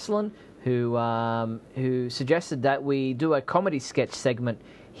James Aslan, who suggested that we do a comedy sketch segment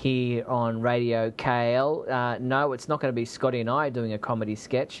here on Radio KL. No, it's not going to be Scotty and I doing a comedy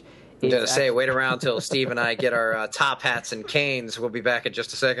sketch. I'm going to say, wait around till Steve and I get our top hats and canes. We'll be back in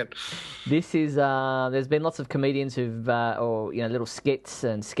just a second. This is, there's been lots of comedians who've, little skits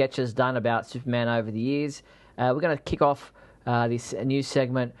and sketches done about Superman over the years. We're going to kick off this new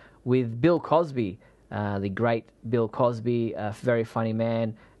segment with Bill Cosby, the great Bill Cosby, a very funny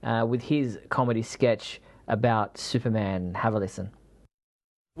man, with his comedy sketch about Superman. Have a listen.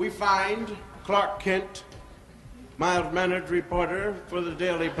 We find Clark Kent, mild-mannered reporter for the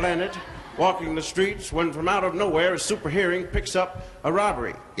Daily Planet, walking the streets when from out of nowhere a super hearing picks up a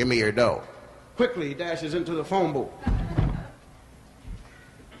robbery. Give me your dough. Quickly he dashes into the phone booth.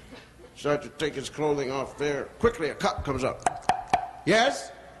 Starts to take his clothing off there. Quickly a cop comes up.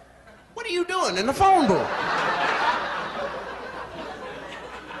 Yes? What are you doing in the phone booth?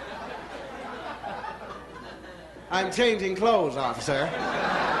 I'm changing clothes, officer.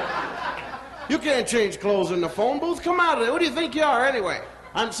 You can't change clothes in the phone booth. Come out of there. Who do you think you are, anyway?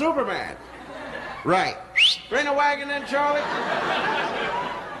 I'm Superman. Right. Bring a wagon in, Charlie.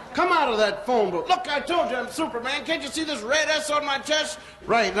 Come out of that phone booth. Look, I told you I'm Superman. Can't you see this red S on my chest?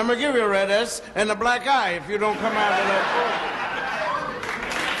 Right, and I'm going to give you a red S and a black eye if you don't come out of that phone.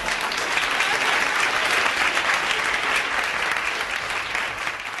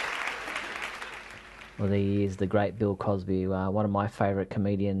 Well, he is the great Bill Cosby, one of my favourite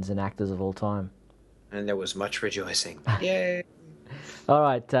comedians and actors of all time. And there was much rejoicing. Yay! All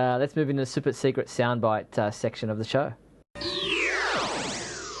right, let's move into the super secret soundbite section of the show.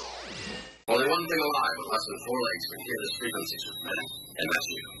 Only one thing alive with less than 4 legs can hear this frequency, Superman, and that's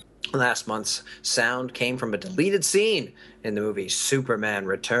you. Last month's sound came from a deleted scene in the movie Superman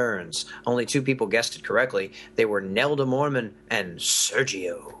Returns. Only 2 people guessed it correctly. They were Nelda Mormon and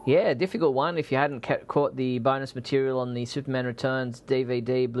Sergio. Yeah, difficult one. If you hadn't caught the bonus material on the Superman Returns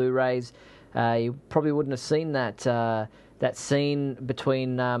DVD, Blu-rays, you probably wouldn't have seen that scene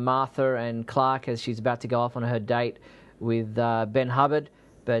between Martha and Clark as she's about to go off on her date with Ben Hubbard.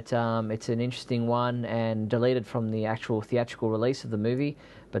 But it's an interesting one and deleted from the actual theatrical release of the movie.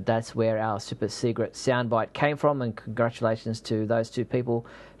 But that's where our super secret soundbite came from, and congratulations to those 2 people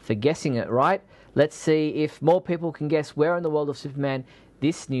for guessing it right. Let's see if more people can guess where in the world of Superman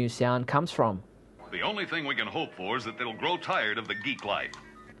this new sound comes from. The only thing we can hope for is that they'll grow tired of the geek life.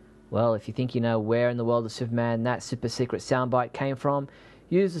 Well, if you think you know where in the world of Superman that super secret soundbite came from,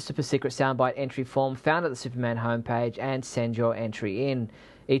 use the super secret soundbite entry form found at the Superman homepage and send your entry in.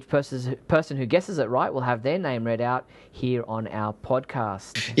 Each person who guesses it right will have their name read out here on our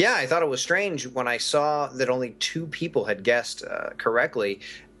podcast. Yeah, I thought it was strange when I saw that only 2 people had guessed correctly.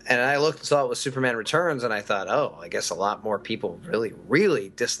 And I looked and saw it was Superman Returns, and I thought, oh, I guess a lot more people really,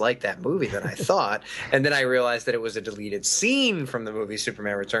 really dislike that movie than I thought. And then I realized that it was a deleted scene from the movie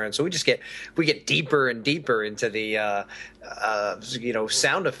Superman Returns. So we get deeper and deeper into the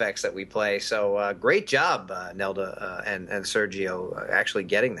sound effects that we play. So great job, Nelda and Sergio, actually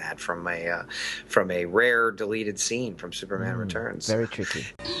getting that from a rare deleted scene from Superman Returns. Very tricky.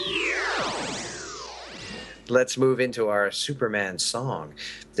 Let's move into our Superman song.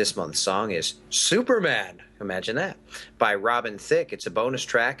 This month's song is Superman. Imagine that. By Robin Thicke. It's a bonus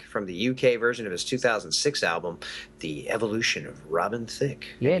track from the UK version of his 2006 album, The Evolution of Robin Thicke.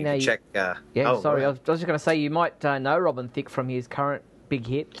 Yeah, now you check. I was just going to say, you might know Robin Thicke from his current big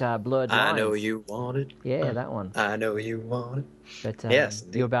hit, Blurred Lines. I know you want it. Yeah, that one. I know you want it. But, yes.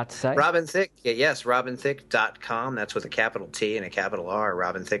 You're about to say? Robin Thicke. Yes, robinthicke.com. That's with a capital T and a capital R,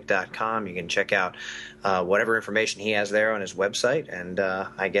 robinthicke.com. You can check out whatever information he has there on his website. And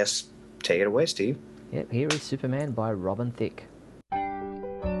I guess take it away, Steve. Yep, here is Superman by Robin Thicke.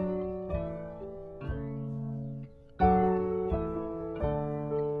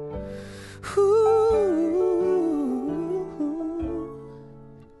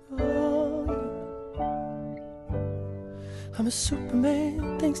 I'm a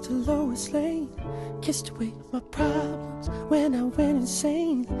Superman, thanks to Lois Lane. Kissed away my problems when I went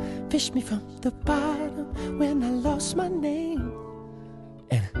insane. Fished me from the bottom when I lost my name.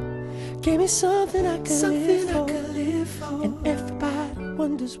 And gave me something I could live for. And everybody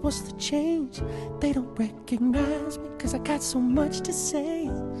wonders what's the change. They don't recognize me 'cause I got so much to say.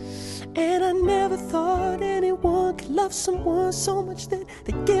 And I never thought anyone could love someone so much that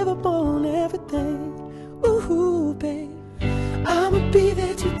they give up on everything. Ooh, babe, I'ma be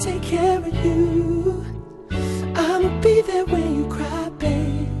there to take care of you. I'ma be there when you cry,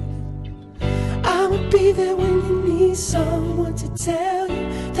 babe. I'ma be there when you need someone to tell you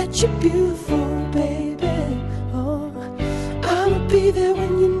that you're beautiful, baby. Oh, I'ma be there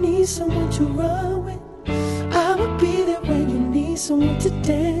when you need someone to run with. I'ma be there when you need someone to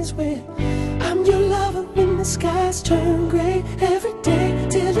dance with. I'm your lover when the skies turn gray every day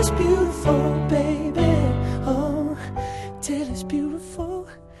till it's beautiful, baby. Oh, till it's beautiful,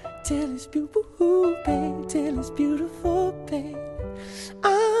 till it's beautiful, babe, till it's beautiful, babe.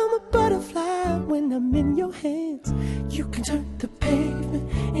 I'm a butterfly when I'm in your hands. You can turn the pavement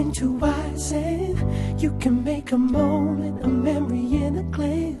into white sand. You can make a moment a memory in a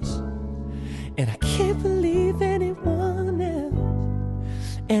glance. And I can't believe anyone else.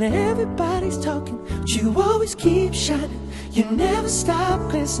 And everybody's talking, but you always keep shining. You never stop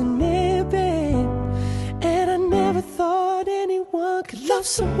glistening, babe. And I never thought anyone could love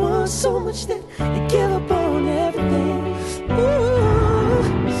someone so much that they give up on everything. Ooh,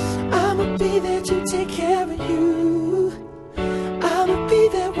 I'ma be there to take care of you. I'ma be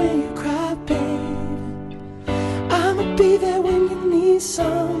there when you cry, babe. I'ma be there when you need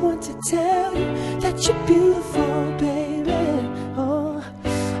someone to tell you that you're beautiful, baby. Oh,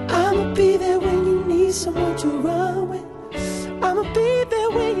 I'ma be there when you need someone to run with. I'ma be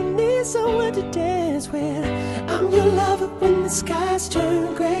there when you need someone to dance with. I'm your lover when the skies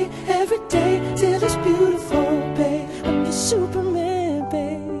turn gray every day till it's beautiful, babe. I'm your Superman,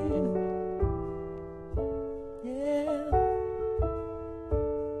 babe. Yeah,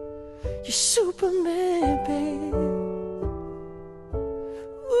 you're Superman, babe.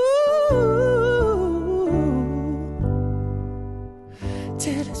 Ooh,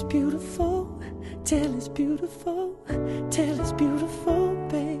 till it's beautiful, till it's beautiful, till it's beautiful,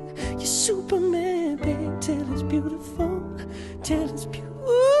 babe. You're Superman, babe. Till it's beautiful, till it's beautiful,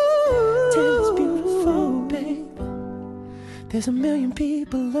 till it's beautiful, babe. There's a million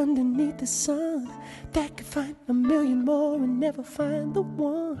people underneath the sun that could find a million more and never find the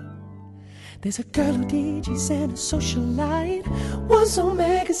one. There's a girl who DJs and a socialite, one's on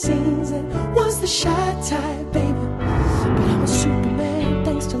magazines and one's the shy type, baby. But I'm a Superman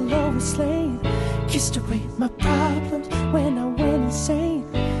thanks to Lois Lane. Kissed away my problems when I went insane.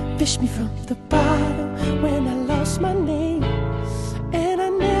 Fished me from the bottom when I lost my name. And I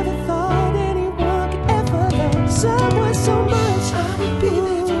never thought anyone could ever love someone so much. I'ma be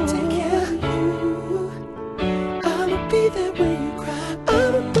there to take care of you. I'ma be there when you cry.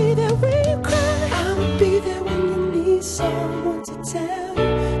 I'ma be there when you cry. I'ma be there when you need someone to tell you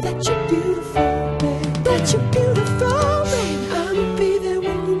that you're beautiful, babe. That you're beautiful, babe. I'ma be there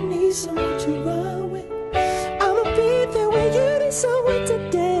when you need someone to run with. I'ma be there when you need someone to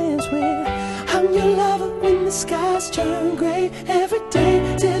dance with. I'm your lover when the skies turn gray every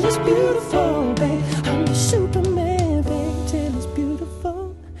day till it's beautiful, babe. I'm your Superman, babe, till it's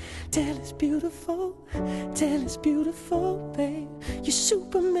beautiful, till it's beautiful, till it's beautiful, babe. You're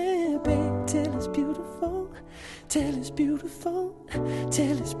Superman, babe, till it's beautiful, till it's beautiful,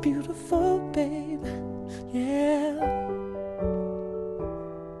 till it's beautiful, babe. Yeah.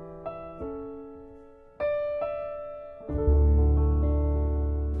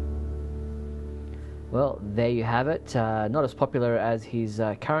 Well, there you have it. Not as popular as his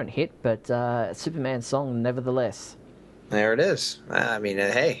current hit, but Superman song nevertheless. There it is. I mean,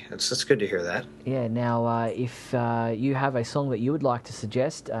 hey, it's good to hear that. Yeah, now if you have a song that you would like to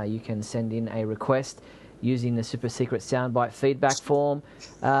suggest, you can send in a request using the super secret soundbite feedback form.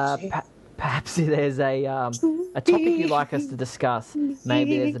 Perhaps there's a topic you'd like us to discuss.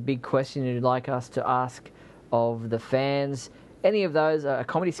 Maybe there's a big question you'd like us to ask of the fans. Any of those, a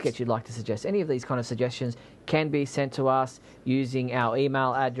comedy sketch you'd like to suggest, any of these kind of suggestions can be sent to us using our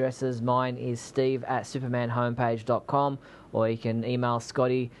email addresses. Mine is steve@supermanhomepage.com, or you can email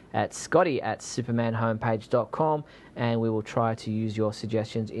scotty@supermanhomepage.com, and we will try to use your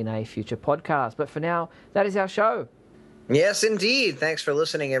suggestions in a future podcast. But for now, that is our show. Yes, indeed. Thanks for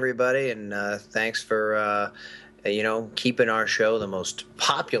listening, everybody, and thanks for keeping our show the most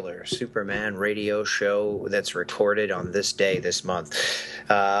popular Superman radio show that's recorded on this day, this month.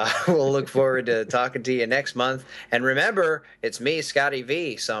 We'll look forward to talking to you next month. And remember, it's me, Scotty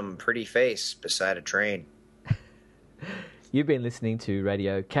V, some pretty face beside a train. You've been listening to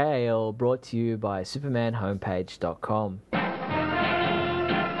Radio KAL, brought to you by supermanhomepage.com.